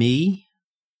me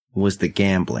was the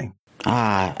gambling.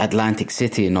 Ah, Atlantic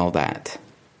City and all that.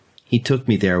 He took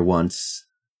me there once.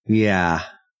 Yeah.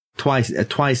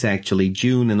 Twice actually,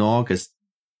 June and August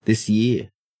this year.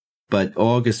 But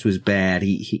August was bad.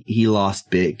 He lost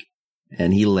big,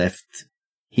 and he left.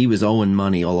 He was owing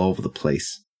money all over the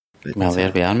place. But, well, there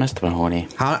we are, Mr. Mahoney.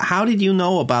 How did you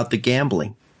know about the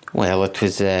gambling? Well, it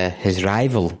was his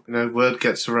rival. Word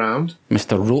gets around.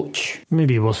 Mr. Roach.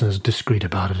 Maybe he wasn't as discreet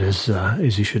about it as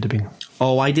he should have been.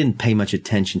 Oh, I didn't pay much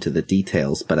attention to the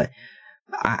details, but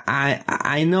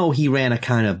I know he ran a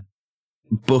kind of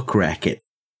book racket.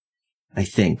 I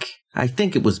think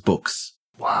it was books.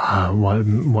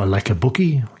 What, like a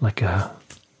bookie? Like a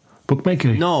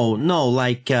bookmaker? No,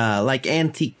 like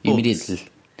antique books. Immediately.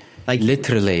 Like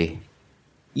literally.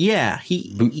 Yeah,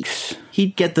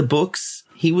 he'd get the books.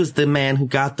 He was the man who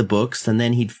got the books, and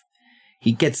then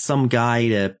he'd get some guy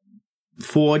to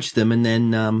forge them, and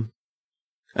then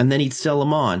he'd sell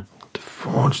them on. To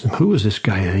forge them? Who was this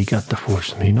guy that he got to forge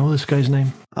them? Do you know this guy's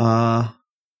name?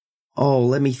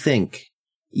 Let me think.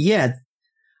 Yeah,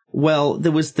 well,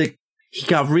 he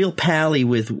got real pally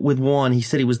with one. He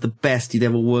said he was the best he'd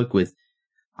ever worked with.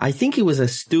 I think he was a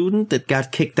student that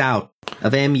got kicked out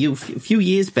of MU a few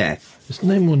years back. His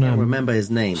name was... I don't remember his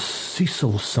name.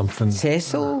 Cecil something.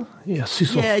 Cecil? Yeah,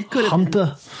 Cecil. Yeah, it could have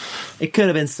Hunter. It could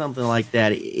have been something like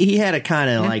that. He had a kind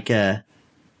of like a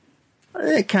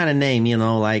kind of name,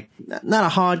 like not a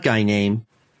hard guy name.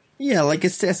 Yeah, like a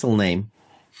Cecil name.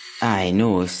 I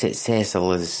know,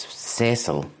 Cecil is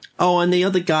Cecil. Oh, and the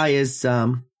other guy is,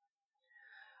 the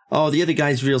other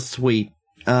guy's real sweet.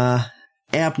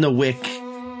 Abner Wick.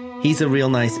 He's a real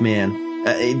nice man.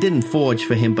 It didn't forge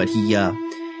for him, but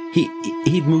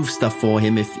he'd move stuff for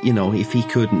him if he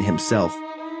couldn't himself.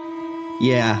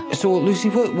 Yeah. So, Lucy,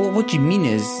 what you mean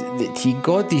is that he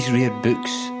got these rare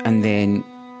books and then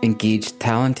engaged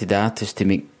talented artists to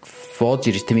make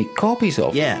forgeries, to make copies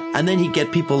of? Yeah, and then he'd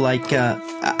get people like,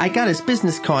 I got his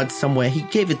business card somewhere. He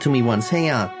gave it to me once. Hang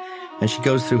on. And she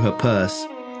goes through her purse,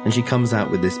 and she comes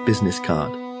out with this business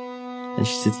card. And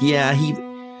she says, yeah, he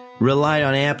relied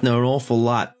on Abner an awful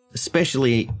lot,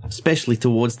 especially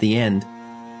towards the end.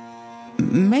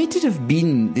 Might it have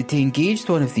been that he engaged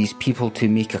one of these people to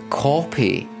make a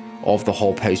copy of the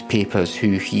Roadhouse papers,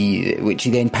 which he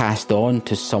then passed on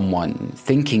to someone,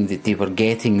 thinking that they were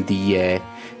getting the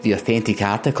authentic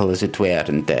article, as it were,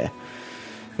 and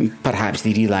perhaps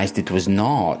they realised it was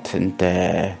not, and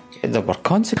there were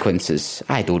consequences.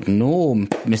 I don't know,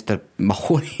 Mr.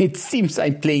 Mahoney. It seems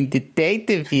I'm playing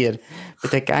detective here,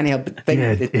 but I can't help but think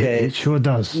that it sure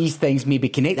does. These things maybe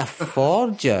connect. A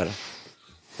forger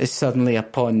is suddenly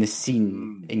upon the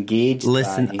scene, engaged.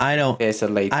 Listen, I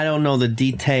don't know the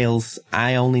details.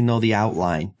 I only know the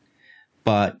outline.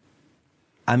 But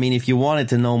I mean, if you wanted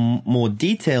to know more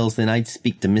details, then I'd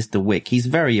speak to Mr. Wick. He's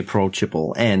very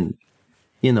approachable, and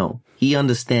he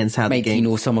understands how the game... Might he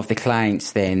know some of the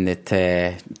clients then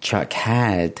that Chuck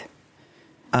had?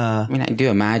 I mean, I do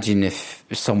imagine if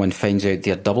someone finds out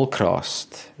they're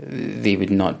double-crossed, they would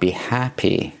not be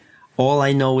happy. All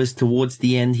I know is towards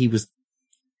the end, he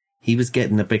was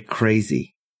getting a bit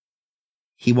crazy.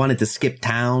 He wanted to skip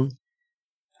town.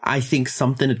 I think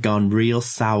something had gone real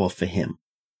sour for him.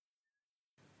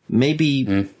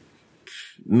 Maybe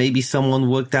someone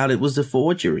worked out it was a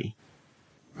forgery.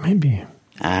 Maybe.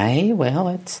 Aye, well,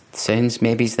 it sounds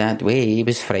maybe he's that way. He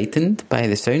was frightened by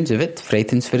the sounds of it,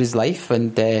 frightened for his life,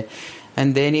 and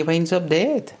then he winds up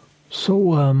dead.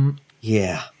 So,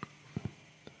 Yeah.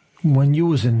 when you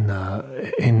was in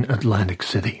Atlantic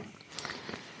City,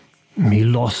 he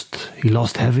lost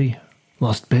heavy,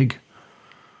 lost big.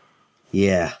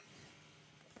 Yeah.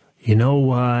 You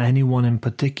know anyone in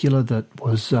particular that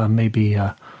was maybe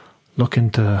looking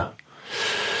to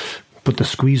put the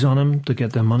squeeze on him to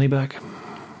get their money back?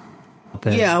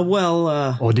 Yeah,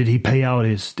 well... or did he pay out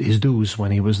his dues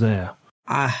when he was there?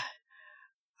 I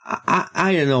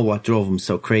don't know what drove him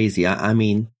so crazy. I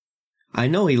mean, I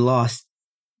know he lost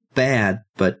bad,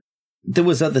 but there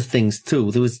was other things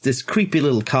too. There was this creepy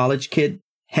little college kid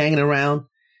hanging around.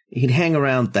 He'd hang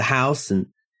around the house and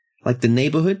like the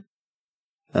neighborhood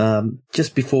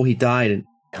just before he died. And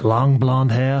Long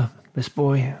blonde hair, this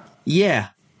boy. yeah,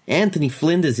 Anthony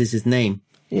Flinders is his name.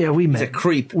 Yeah, we met. He's a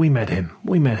creep. We met him.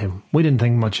 We didn't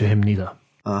think much of him neither.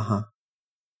 Uh-huh.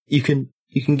 You can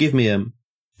give me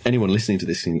anyone listening to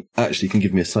this thing actually can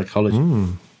give me a psychology.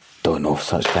 Don't know of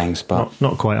such things, but...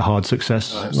 Not quite a hard success.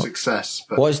 Success.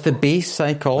 But What's the base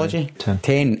psychology?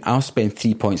 10. I'll spend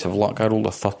 3 points of luck. I rolled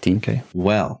a 13. Okay.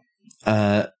 Well,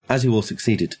 as you all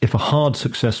succeeded. If a hard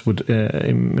success would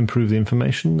improve the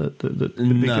information that would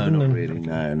be given, Not then really.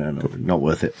 No, not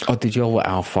worth it. Oh, did you all...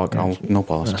 Oh, fuck. I'll no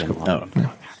bother spending luck.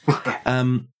 No.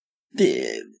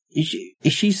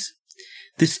 She's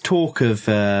this talk of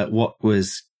what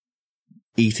was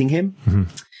eating him,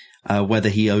 whether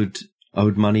he owed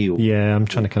money or... Yeah, I'm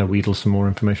trying to kind of wheedle some more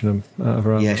information out of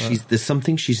her. Yeah, there's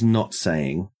something she's not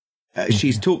saying.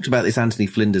 She's talked about this Anthony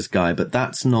Flinders guy, but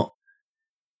that's not...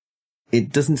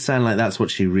 It doesn't sound like that's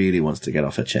what she really wants to get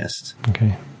off her chest.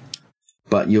 Okay.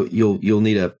 But you'll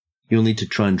need to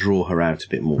try and draw her out a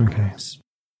bit more. Okay.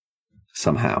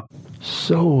 Somehow.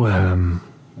 So,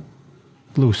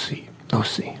 Lucy.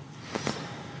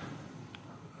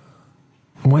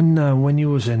 When you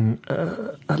was in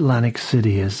Atlantic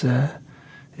City, is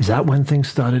that when things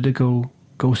started to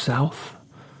go south?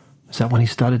 Is that when he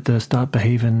started to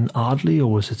behaving oddly,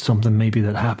 or was it something maybe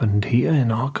that happened here in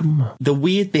Arkham? The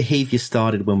weird behavior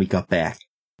started when we got back.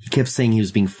 He kept saying he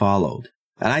was being followed.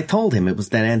 And I told him it was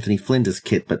that Anthony Flinders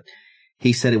kid, but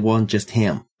he said it wasn't just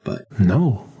him. But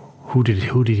no. Who did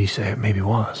he say it maybe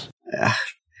was?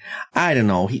 I don't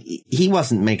know. He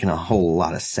wasn't making a whole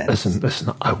lot of sense.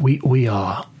 Listen. We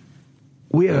are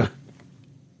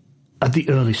at the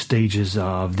early stages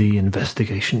of the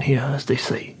investigation here, as they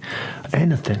say.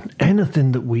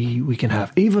 Anything that we can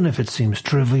have, even if it seems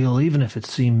trivial, even if it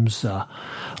seems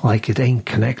like it ain't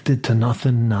connected to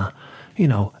nothing.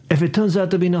 If it turns out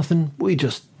to be nothing, we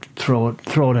just throw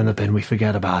it in the bin. We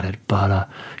forget about it. But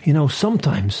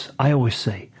sometimes I always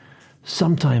say,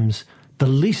 sometimes the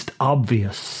least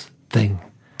obvious thing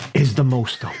is the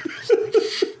most obvious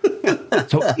thing.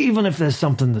 So even if there's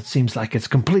something that seems like it's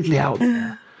completely out,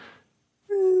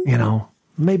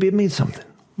 maybe it means something.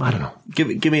 I don't know.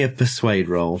 Give me a persuade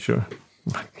roll. Sure.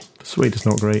 Persuade is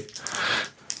not great.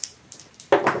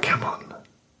 Come on.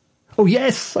 Oh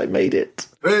yes, I made it.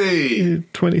 Hey!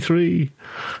 23.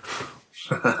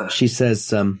 She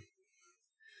says,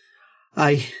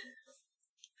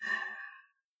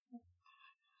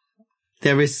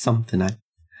 there is something.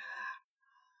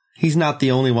 He's not the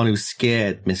only one who's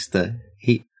scared, mister.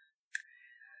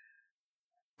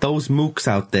 Those mooks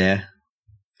out there,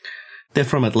 they're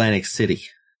from Atlantic City.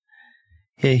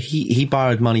 He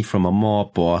borrowed money from a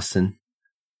mob boss and,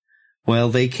 well,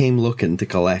 they came looking to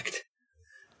collect.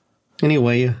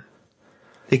 Anyway,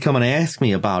 they come and ask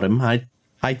me about him.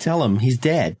 I tell them he's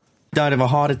dead. Died of a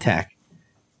heart attack.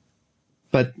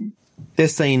 But they're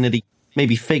saying that he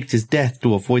maybe faked his death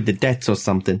to avoid the debts or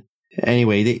something.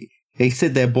 Anyway, they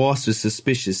said their boss was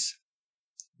suspicious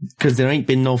because there ain't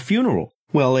been no funeral.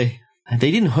 Well, they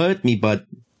didn't hurt me, but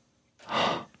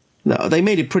no, they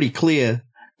made it pretty clear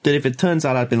that if it turns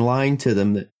out I've been lying to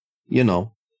them, that,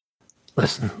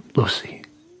 Listen, Lucy,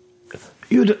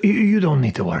 you don't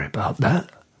need to worry about that.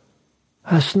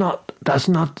 That's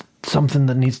not something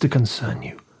that needs to concern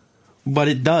you. But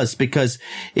it does, because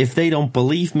if they don't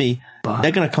believe me,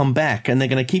 they're going to come back, and they're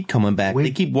going to keep coming back.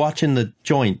 They keep watching the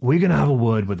joint. We're going to have a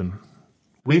word with them.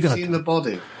 We've seen the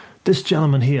body. This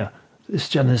gentleman here,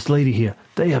 this lady here,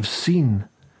 they have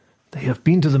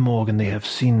been to the morgue, and they have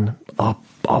seen our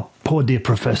poor dear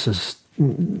professor's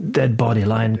dead body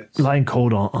lying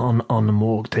cold on the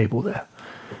morgue table there.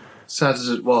 Sad as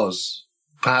it was,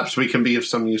 perhaps we can be of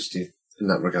some use to you in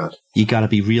that regard. You got to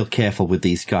be real careful with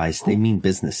these guys. They mean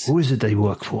business. Who is it they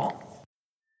work for?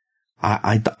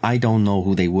 I don't know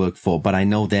who they work for, but I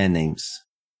know their names.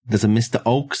 There's a Mr.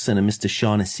 Oakes and a Mr.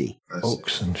 Shaughnessy.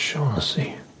 Oakes and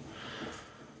Shaughnessy.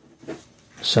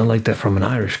 Sound like they're from an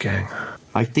Irish gang.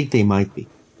 I think they might be.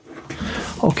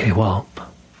 Okay, well,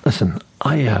 listen,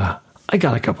 I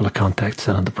got a couple of contacts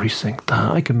down at the precinct.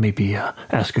 I can maybe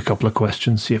ask a couple of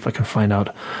questions, see if I can find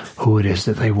out who it is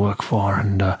that they work for,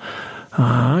 and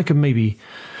I can maybe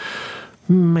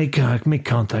make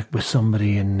contact with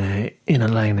somebody in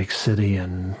Atlantic City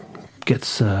and get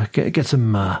some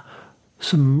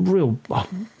real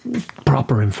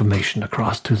proper information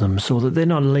across to them, so that they're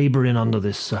not labouring under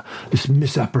this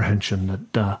misapprehension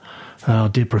that our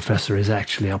dear professor is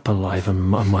actually up alive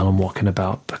and well and walking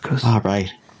about. Because all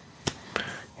right.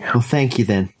 Yeah. Well, thank you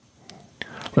then.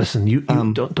 Listen, you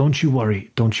don't you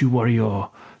worry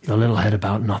your little head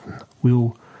about nothing.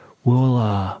 We'll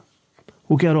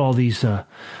get all these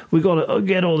we gotta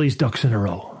get all these ducks in a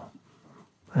row.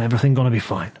 Everything gonna be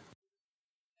fine.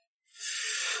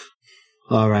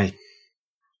 All right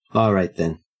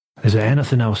then. Is there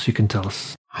anything else you can tell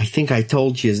us? I think I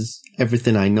told you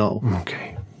everything I know.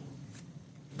 Okay.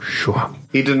 Sure.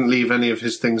 He didn't leave any of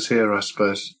his things here, I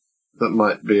suppose, that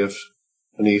might be of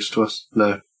any use to us?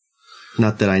 No.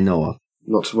 Not that I know of.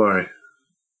 Not to worry.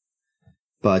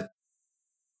 But,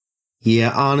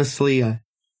 yeah, honestly,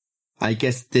 I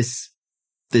guess this,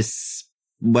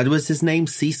 what was his name?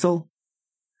 Cecil?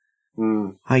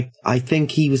 I think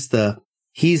he's the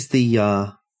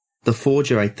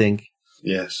forger, I think.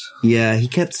 Yes. Yeah, he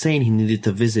kept saying he needed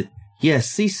to visit.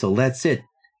 Yes, Cecil, that's it.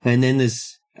 And then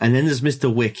there's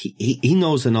Mr. Wick. He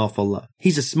knows an awful lot.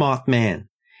 He's a smart man.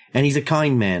 And he's a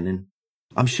kind man, and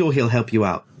I'm sure he'll help you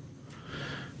out.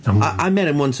 I met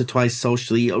him once or twice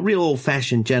socially. A real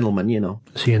old-fashioned gentleman, you know.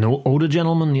 Is he an older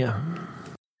gentleman? Yeah.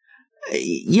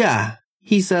 Yeah.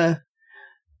 He's a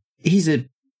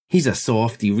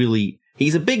softy, really.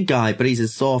 He's a big guy, but he's a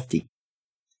softy.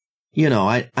 You know,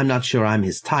 I'm not sure I'm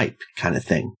his type, kind of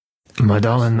thing. My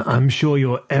darling, I'm sure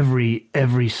you're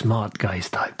every smart guy's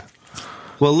type.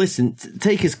 Well, listen,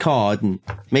 take his card and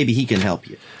maybe he can help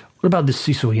you. What about this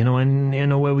Cecil? You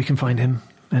know where we can find him?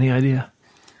 Any idea?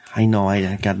 I know,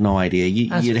 I got no idea.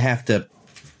 You'd have to...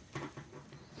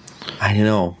 I don't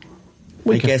know.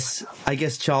 I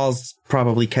guess Charles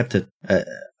probably kept an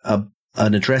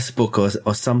address book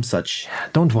or some such.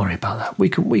 Don't worry about that. We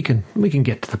can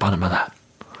get to the bottom of that.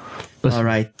 Listen, all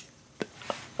right.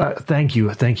 Thank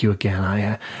you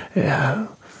again.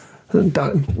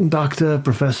 Doctor,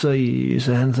 Professor, is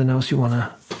there anything else you want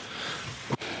to...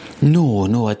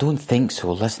 No, I don't think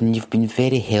so. Listen, you've been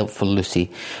very helpful,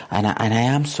 Lucy, and I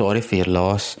am sorry for your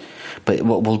loss, but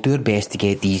we'll do our best to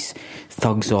get these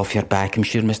thugs off your back. I'm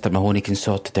sure Mr. Mahoney can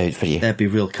sort it out for you. That'd be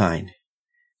real kind.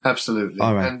 Absolutely.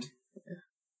 All right. And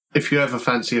if you ever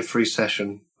fancy a free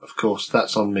session, of course,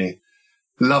 that's on me.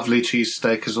 Lovely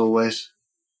cheesesteak as always.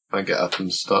 I get up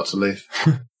and start to leave.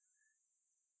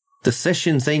 The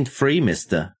sessions ain't free,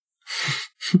 mister.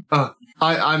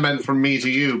 I meant from me to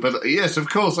you, but yes, of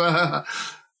course. Well,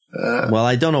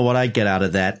 I don't know what I get out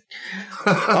of that.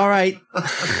 All right.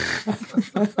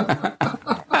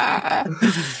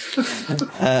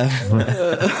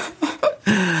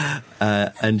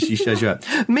 And she shows you up.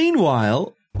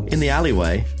 Meanwhile, in the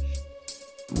alleyway,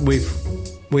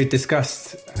 we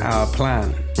discussed our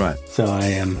plan. Right. So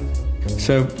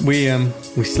we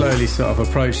slowly sort of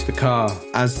approach the car.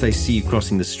 As they see you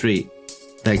crossing the street,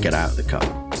 they get out of the car.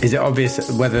 Is it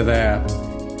obvious whether they're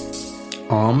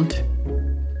armed?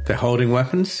 They're holding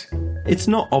weapons? It's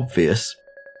not obvious.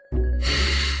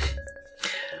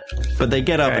 But they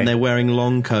get up and they're wearing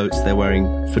long coats. They're wearing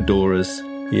fedoras.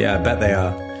 Yeah, I bet they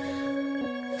are.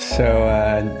 So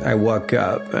I walk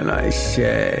up and I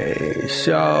say,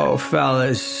 "So,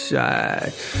 fellas,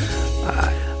 I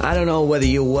don't know whether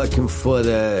you're working for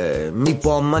the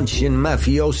meatball munching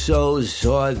mafiosos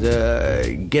or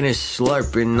the Guinness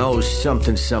slurping those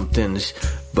somethings,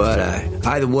 but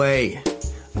either way,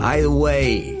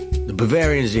 the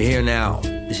Bavarians are here now.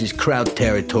 This is crowd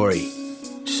territory.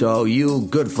 So you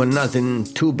good-for-nothing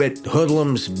two-bit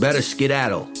hoodlums better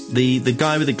skedaddle." The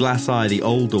guy with the glass eye, the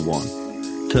older one,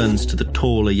 turns to the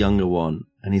taller, younger one,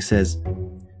 and he says,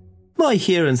 "My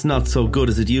hearing's not so good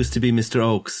as it used to be, Mr.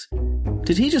 Oakes.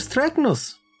 Did he just threaten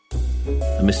us?"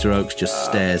 And Mr. Oakes just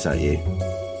stares at you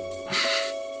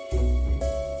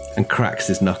and cracks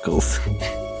his knuckles.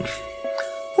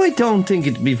 "I don't think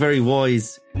it'd be very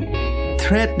wise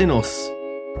threatening us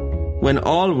when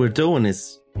all we're doing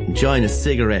is enjoying a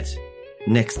cigarette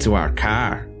next to our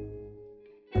car."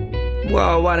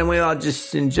 Well, why don't we all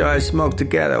just enjoy a smoke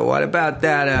together? What about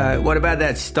that? What about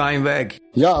that Steinweg?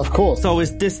 Yeah, of course. So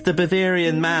is this the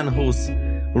Bavarian man who's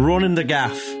running the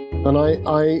gaff? And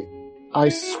I I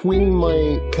swing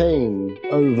my cane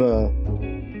over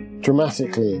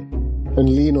dramatically and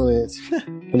lean on it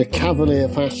in a cavalier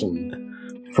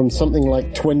fashion from something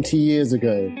like 20 years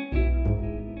ago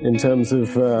in terms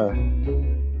of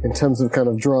kind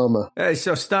of drama. Hey,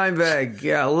 so Steinweg,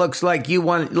 yeah, looks like you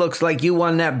won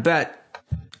that bet.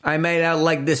 I made out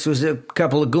like this was a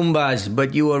couple of Goombas,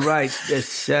 but you were right.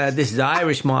 This is the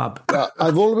Irish mob.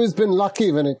 I've always been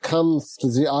lucky when it comes to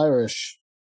the Irish.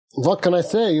 What can I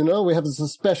say? You know, we have a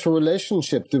special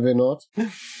relationship, do we not?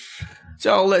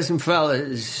 So listen,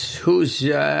 fellas, who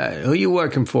you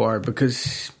working for?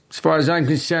 Because as far as I'm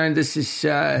concerned, this is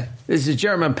a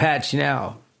German patch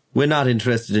now. We're not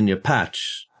interested in your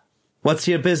patch. What's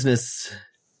your business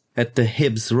at the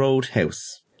Hibbs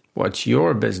Roadhouse? What's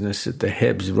your business at the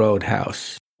Hibbs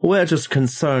Roadhouse? We're just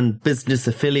concerned business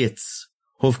affiliates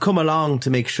who've come along to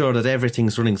make sure that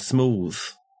everything's running smooth.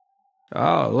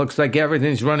 Oh, looks like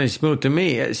everything's running smooth to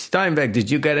me. Steinbeck,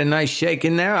 did you get a nice shake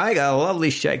in there? I got a lovely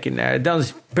shake in there. It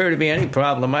doesn't appear to be any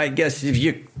problem. I guess if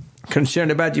you're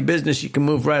concerned about your business, you can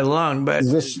move right along. But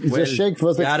the shake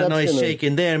was exceptional. Got a nice shake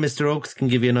in there. Mr. Oakes can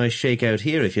give you a nice shake out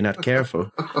here if you're not careful.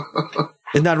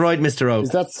 Isn't that right, Mr. Oakes?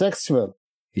 Is that sexual?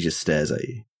 He just stares at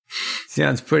you.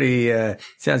 Sounds pretty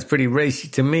racy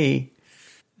to me.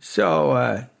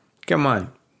 So, come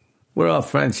on. We're all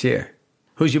friends here.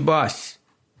 Who's your boss?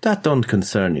 That don't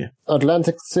concern you.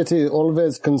 Atlantic City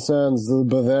always concerns the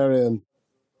Bavarian.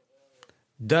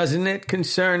 Doesn't it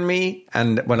concern me?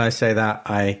 And when I say that,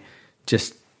 I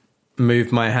just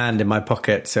move my hand in my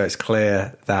pocket so it's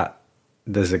clear that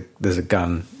there's a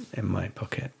gun in my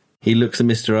pocket. He looks at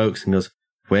Mr. Oakes and goes,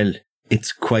 well,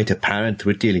 it's quite apparent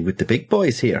we're dealing with the big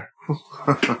boys here.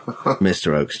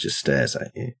 Mr. Oakes just stares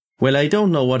at you. Well, I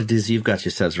don't know what it is you've got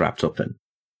yourselves wrapped up in.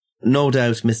 No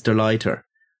doubt Mr. Leiter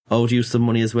owed you some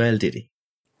money as well, did he?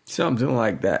 Something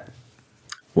like that.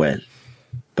 Well,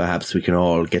 perhaps we can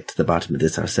all get to the bottom of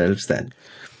this ourselves then.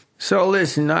 So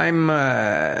listen, I'm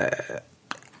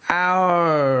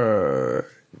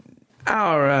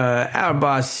our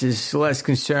boss is less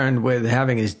concerned with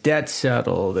having his debt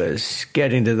settled as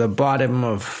getting to the bottom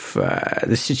of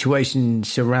the situation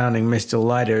surrounding Mr.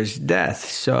 Leiter's death.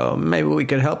 So maybe we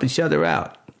could help each other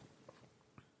out.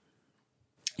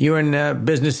 You're in the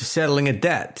business of settling a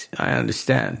debt, I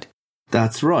understand.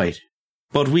 That's right.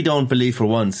 But we don't believe for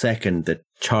 1 second that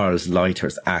Charles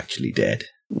Leiter's actually dead.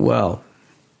 Well,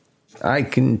 I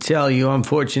can tell you,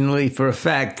 unfortunately, for a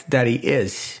fact that he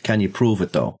is. Can you prove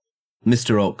it, though?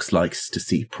 Mr. Oakes likes to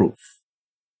see proof.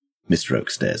 Mr.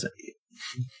 Oakes stares at you.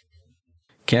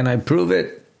 Can I prove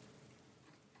it?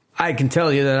 I can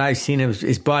tell you that I've seen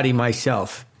his body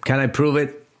myself. Can I prove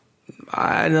it?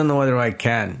 I don't know whether I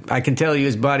can. I can tell you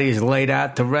his body is laid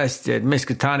out to rest at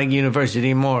Miskatonic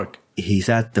University morgue. He's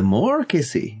at the morgue,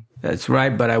 is he? That's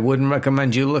right, but I wouldn't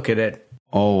recommend you look at it.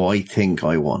 Oh, I think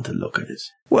I want to look at it.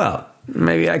 Well,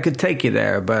 maybe I could take you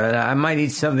there, but I might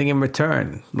need something in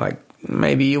return. Like,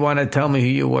 maybe you want to tell me who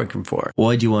you're working for.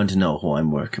 Why do you want to know who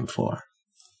I'm working for?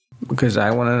 Because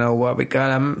I want to know what we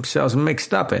got ourselves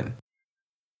mixed up in.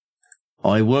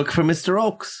 I work for Mr.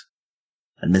 Oakes.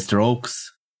 And Mr.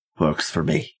 Oakes works for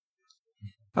me.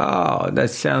 Oh, that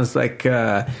sounds like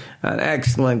an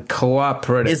excellent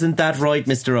cooperative. Isn't that right,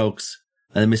 Mr. Oakes?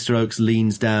 And then Mr. Oakes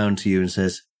leans down to you and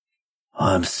says,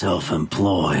 I'm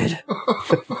self-employed.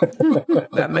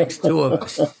 That makes two of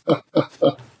us.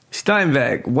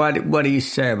 Steinweg, what do you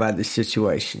say about this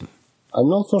situation? I'm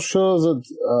not so sure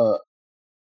that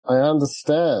I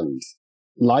understand.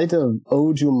 Leiter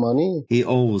owed you money? He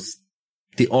owes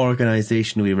the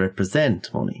organization we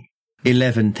represent money.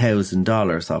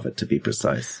 $11,000 of it, to be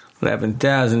precise.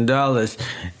 $11,000.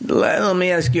 Let me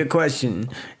ask you a question.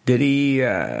 Did he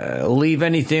leave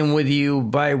anything with you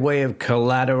by way of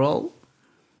collateral?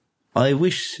 I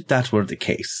wish that were the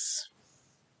case.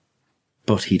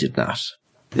 But he did not.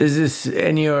 Is this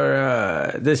in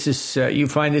your, you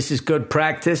find this is good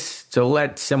practice to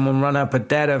let someone run up a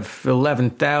debt of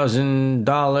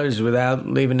 $11,000 without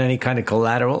leaving any kind of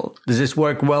collateral? Does this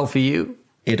work well for you?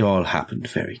 It all happened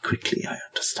very quickly, I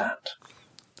understand.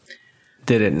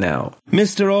 Did it now?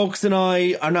 Mr. Oakes and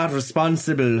I are not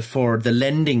responsible for the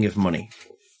lending of money.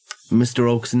 Mr.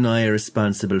 Oakes and I are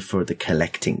responsible for the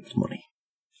collecting of money.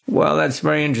 Well, that's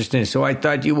very interesting. So I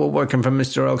thought you were working for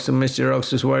Mr. Oakes and Mr.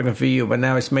 Oakes was working for you, but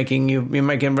now you're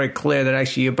making very clear that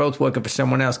actually you're both working for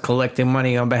someone else, collecting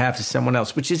money on behalf of someone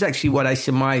else, which is actually what I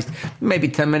surmised maybe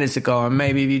 10 minutes ago. And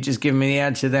maybe if you just give me the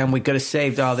answer, then we could have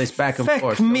saved all this back and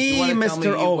forth. Feck me,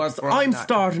 Mr. Oakes. I'm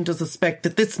starting to suspect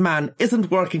that this man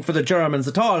isn't working for the Germans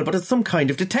at all, but is some kind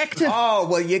of detective. Oh,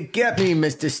 well, you get me,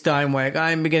 Mr. Steinweg.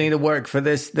 I'm beginning to work for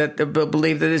this,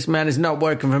 believe that this man is not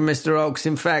working for Mr. Oakes,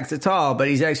 in fact, at all, but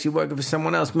he's actually working for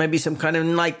someone else, maybe some kind of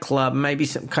nightclub, maybe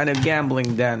some kind of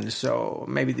gambling den. So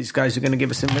maybe these guys are going to give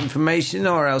us some information,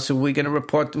 or else are we going to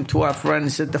report them to our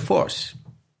friends at the Force?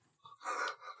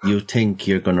 You think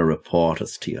you're going to report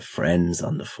us to your friends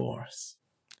on the Force?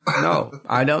 No,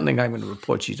 I don't think I'm going to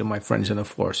report you to my friends on the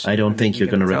Force. I don't think you're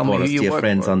going to report us to your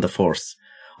friends on the Force.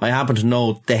 I happen to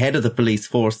know the head of the police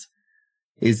force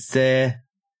is,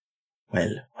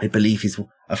 well, I believe he's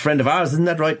a friend of ours. Isn't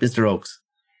that right, Mr. Oakes?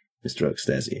 Mr. Oakes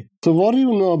stares at you. So what do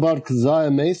you know about Keziah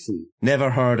Mason?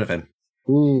 Never heard of him.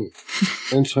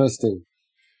 Interesting.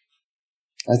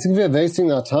 I think we're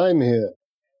wasting our time here.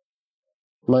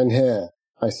 Mein Herr,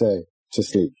 I say, to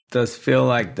sleep. Does feel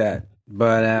like that,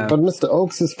 but Mr.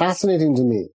 Oakes is fascinating to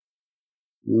me.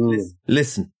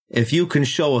 Listen, if you can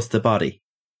show us the body,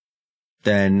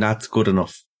 then that's good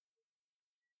enough.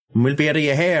 And we'll be out of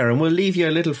your hair, and we'll leave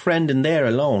your little friend in there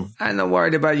alone. I'm not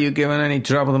worried about you giving any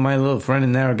trouble to my little friend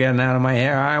in there or getting out of my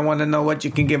hair. I want to know what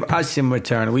you can give us in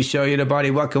return. We show you the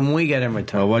body, what can we get in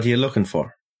return? Well, what are you looking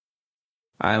for?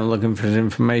 I'm looking for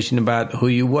information about who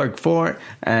you work for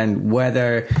and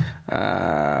whether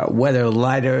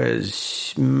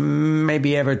lighters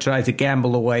maybe ever tried to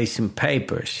gamble away some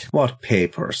papers. What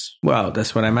papers? Well,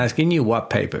 that's what I'm asking you. What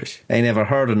papers? I never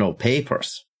heard of no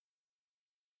papers.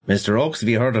 Mr. Oakes, have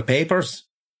you heard of papers?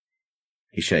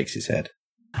 He shakes his head.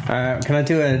 Can I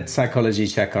do a psychology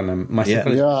check on them? I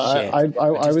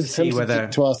was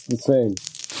tempted to ask the same.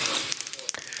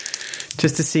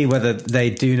 Just to see whether they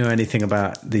do know anything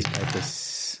about these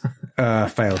papers.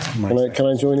 Failed. Can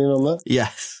I join in on that?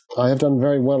 Yes. I have done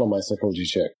very well on my psychology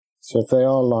check. So if they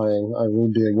are lying, I will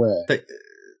be aware.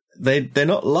 They're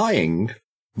not lying,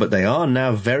 but they are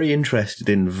now very interested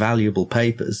in valuable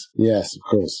papers. Yes, of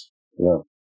course. Yeah.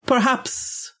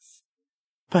 Perhaps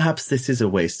this is a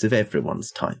waste of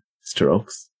everyone's time, Mr.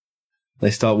 Oakes. They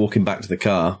start walking back to the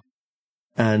car,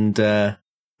 and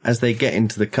as they get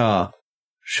into the car,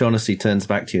 Shaughnessy turns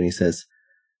back to you and he says,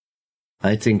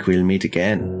 I think we'll meet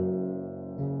again.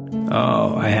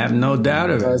 Oh, I have no doubt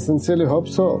of it. I sincerely hope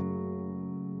so.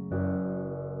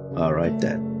 All right,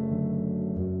 then.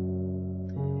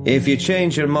 If you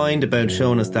change your mind about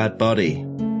showing us that body,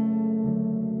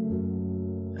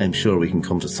 I'm sure we can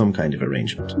come to some kind of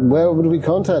arrangement. Where would we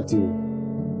contact you?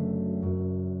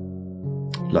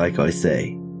 Like I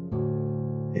say,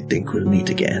 I think we'll meet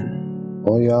again.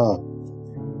 Oh, yeah.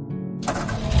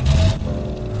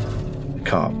 The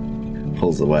car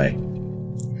pulls away,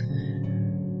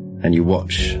 and you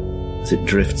watch as it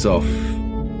drifts off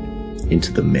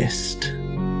into the mist.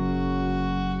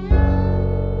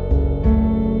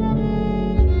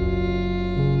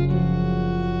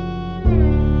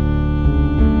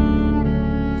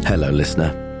 Hello,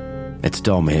 listener. It's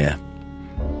Dom here.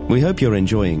 We hope you're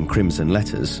enjoying Crimson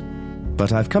Letters,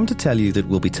 but I've come to tell you that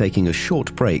we'll be taking a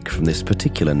short break from this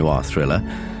particular noir thriller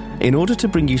in order to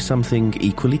bring you something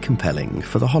equally compelling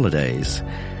for the holidays.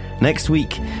 Next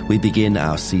week, we begin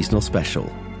our seasonal special,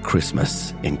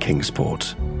 Christmas in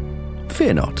Kingsport.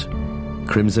 Fear not,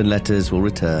 Crimson Letters will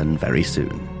return very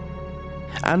soon.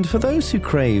 And for those who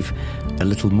crave a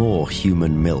little more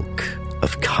human milk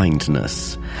of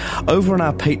kindness, over on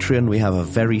our Patreon we have a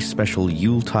very special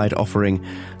Yuletide offering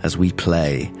as we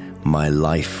play My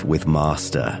Life with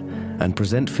Master and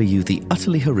present for you the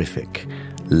utterly horrific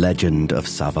Legend of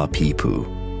Savapipu.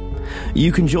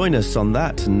 You can join us on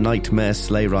that nightmare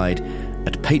sleigh ride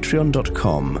at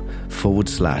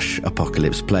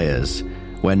patreon.com/Apocalypse Players,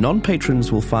 where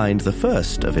non-patrons will find the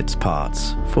first of its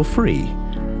parts for free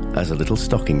as a little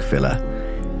stocking filler,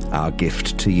 our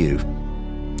gift to you.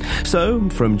 So,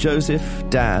 from Joseph,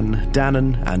 Dan,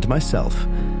 Dannon, and myself,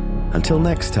 until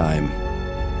next time,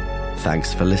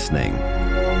 thanks for listening.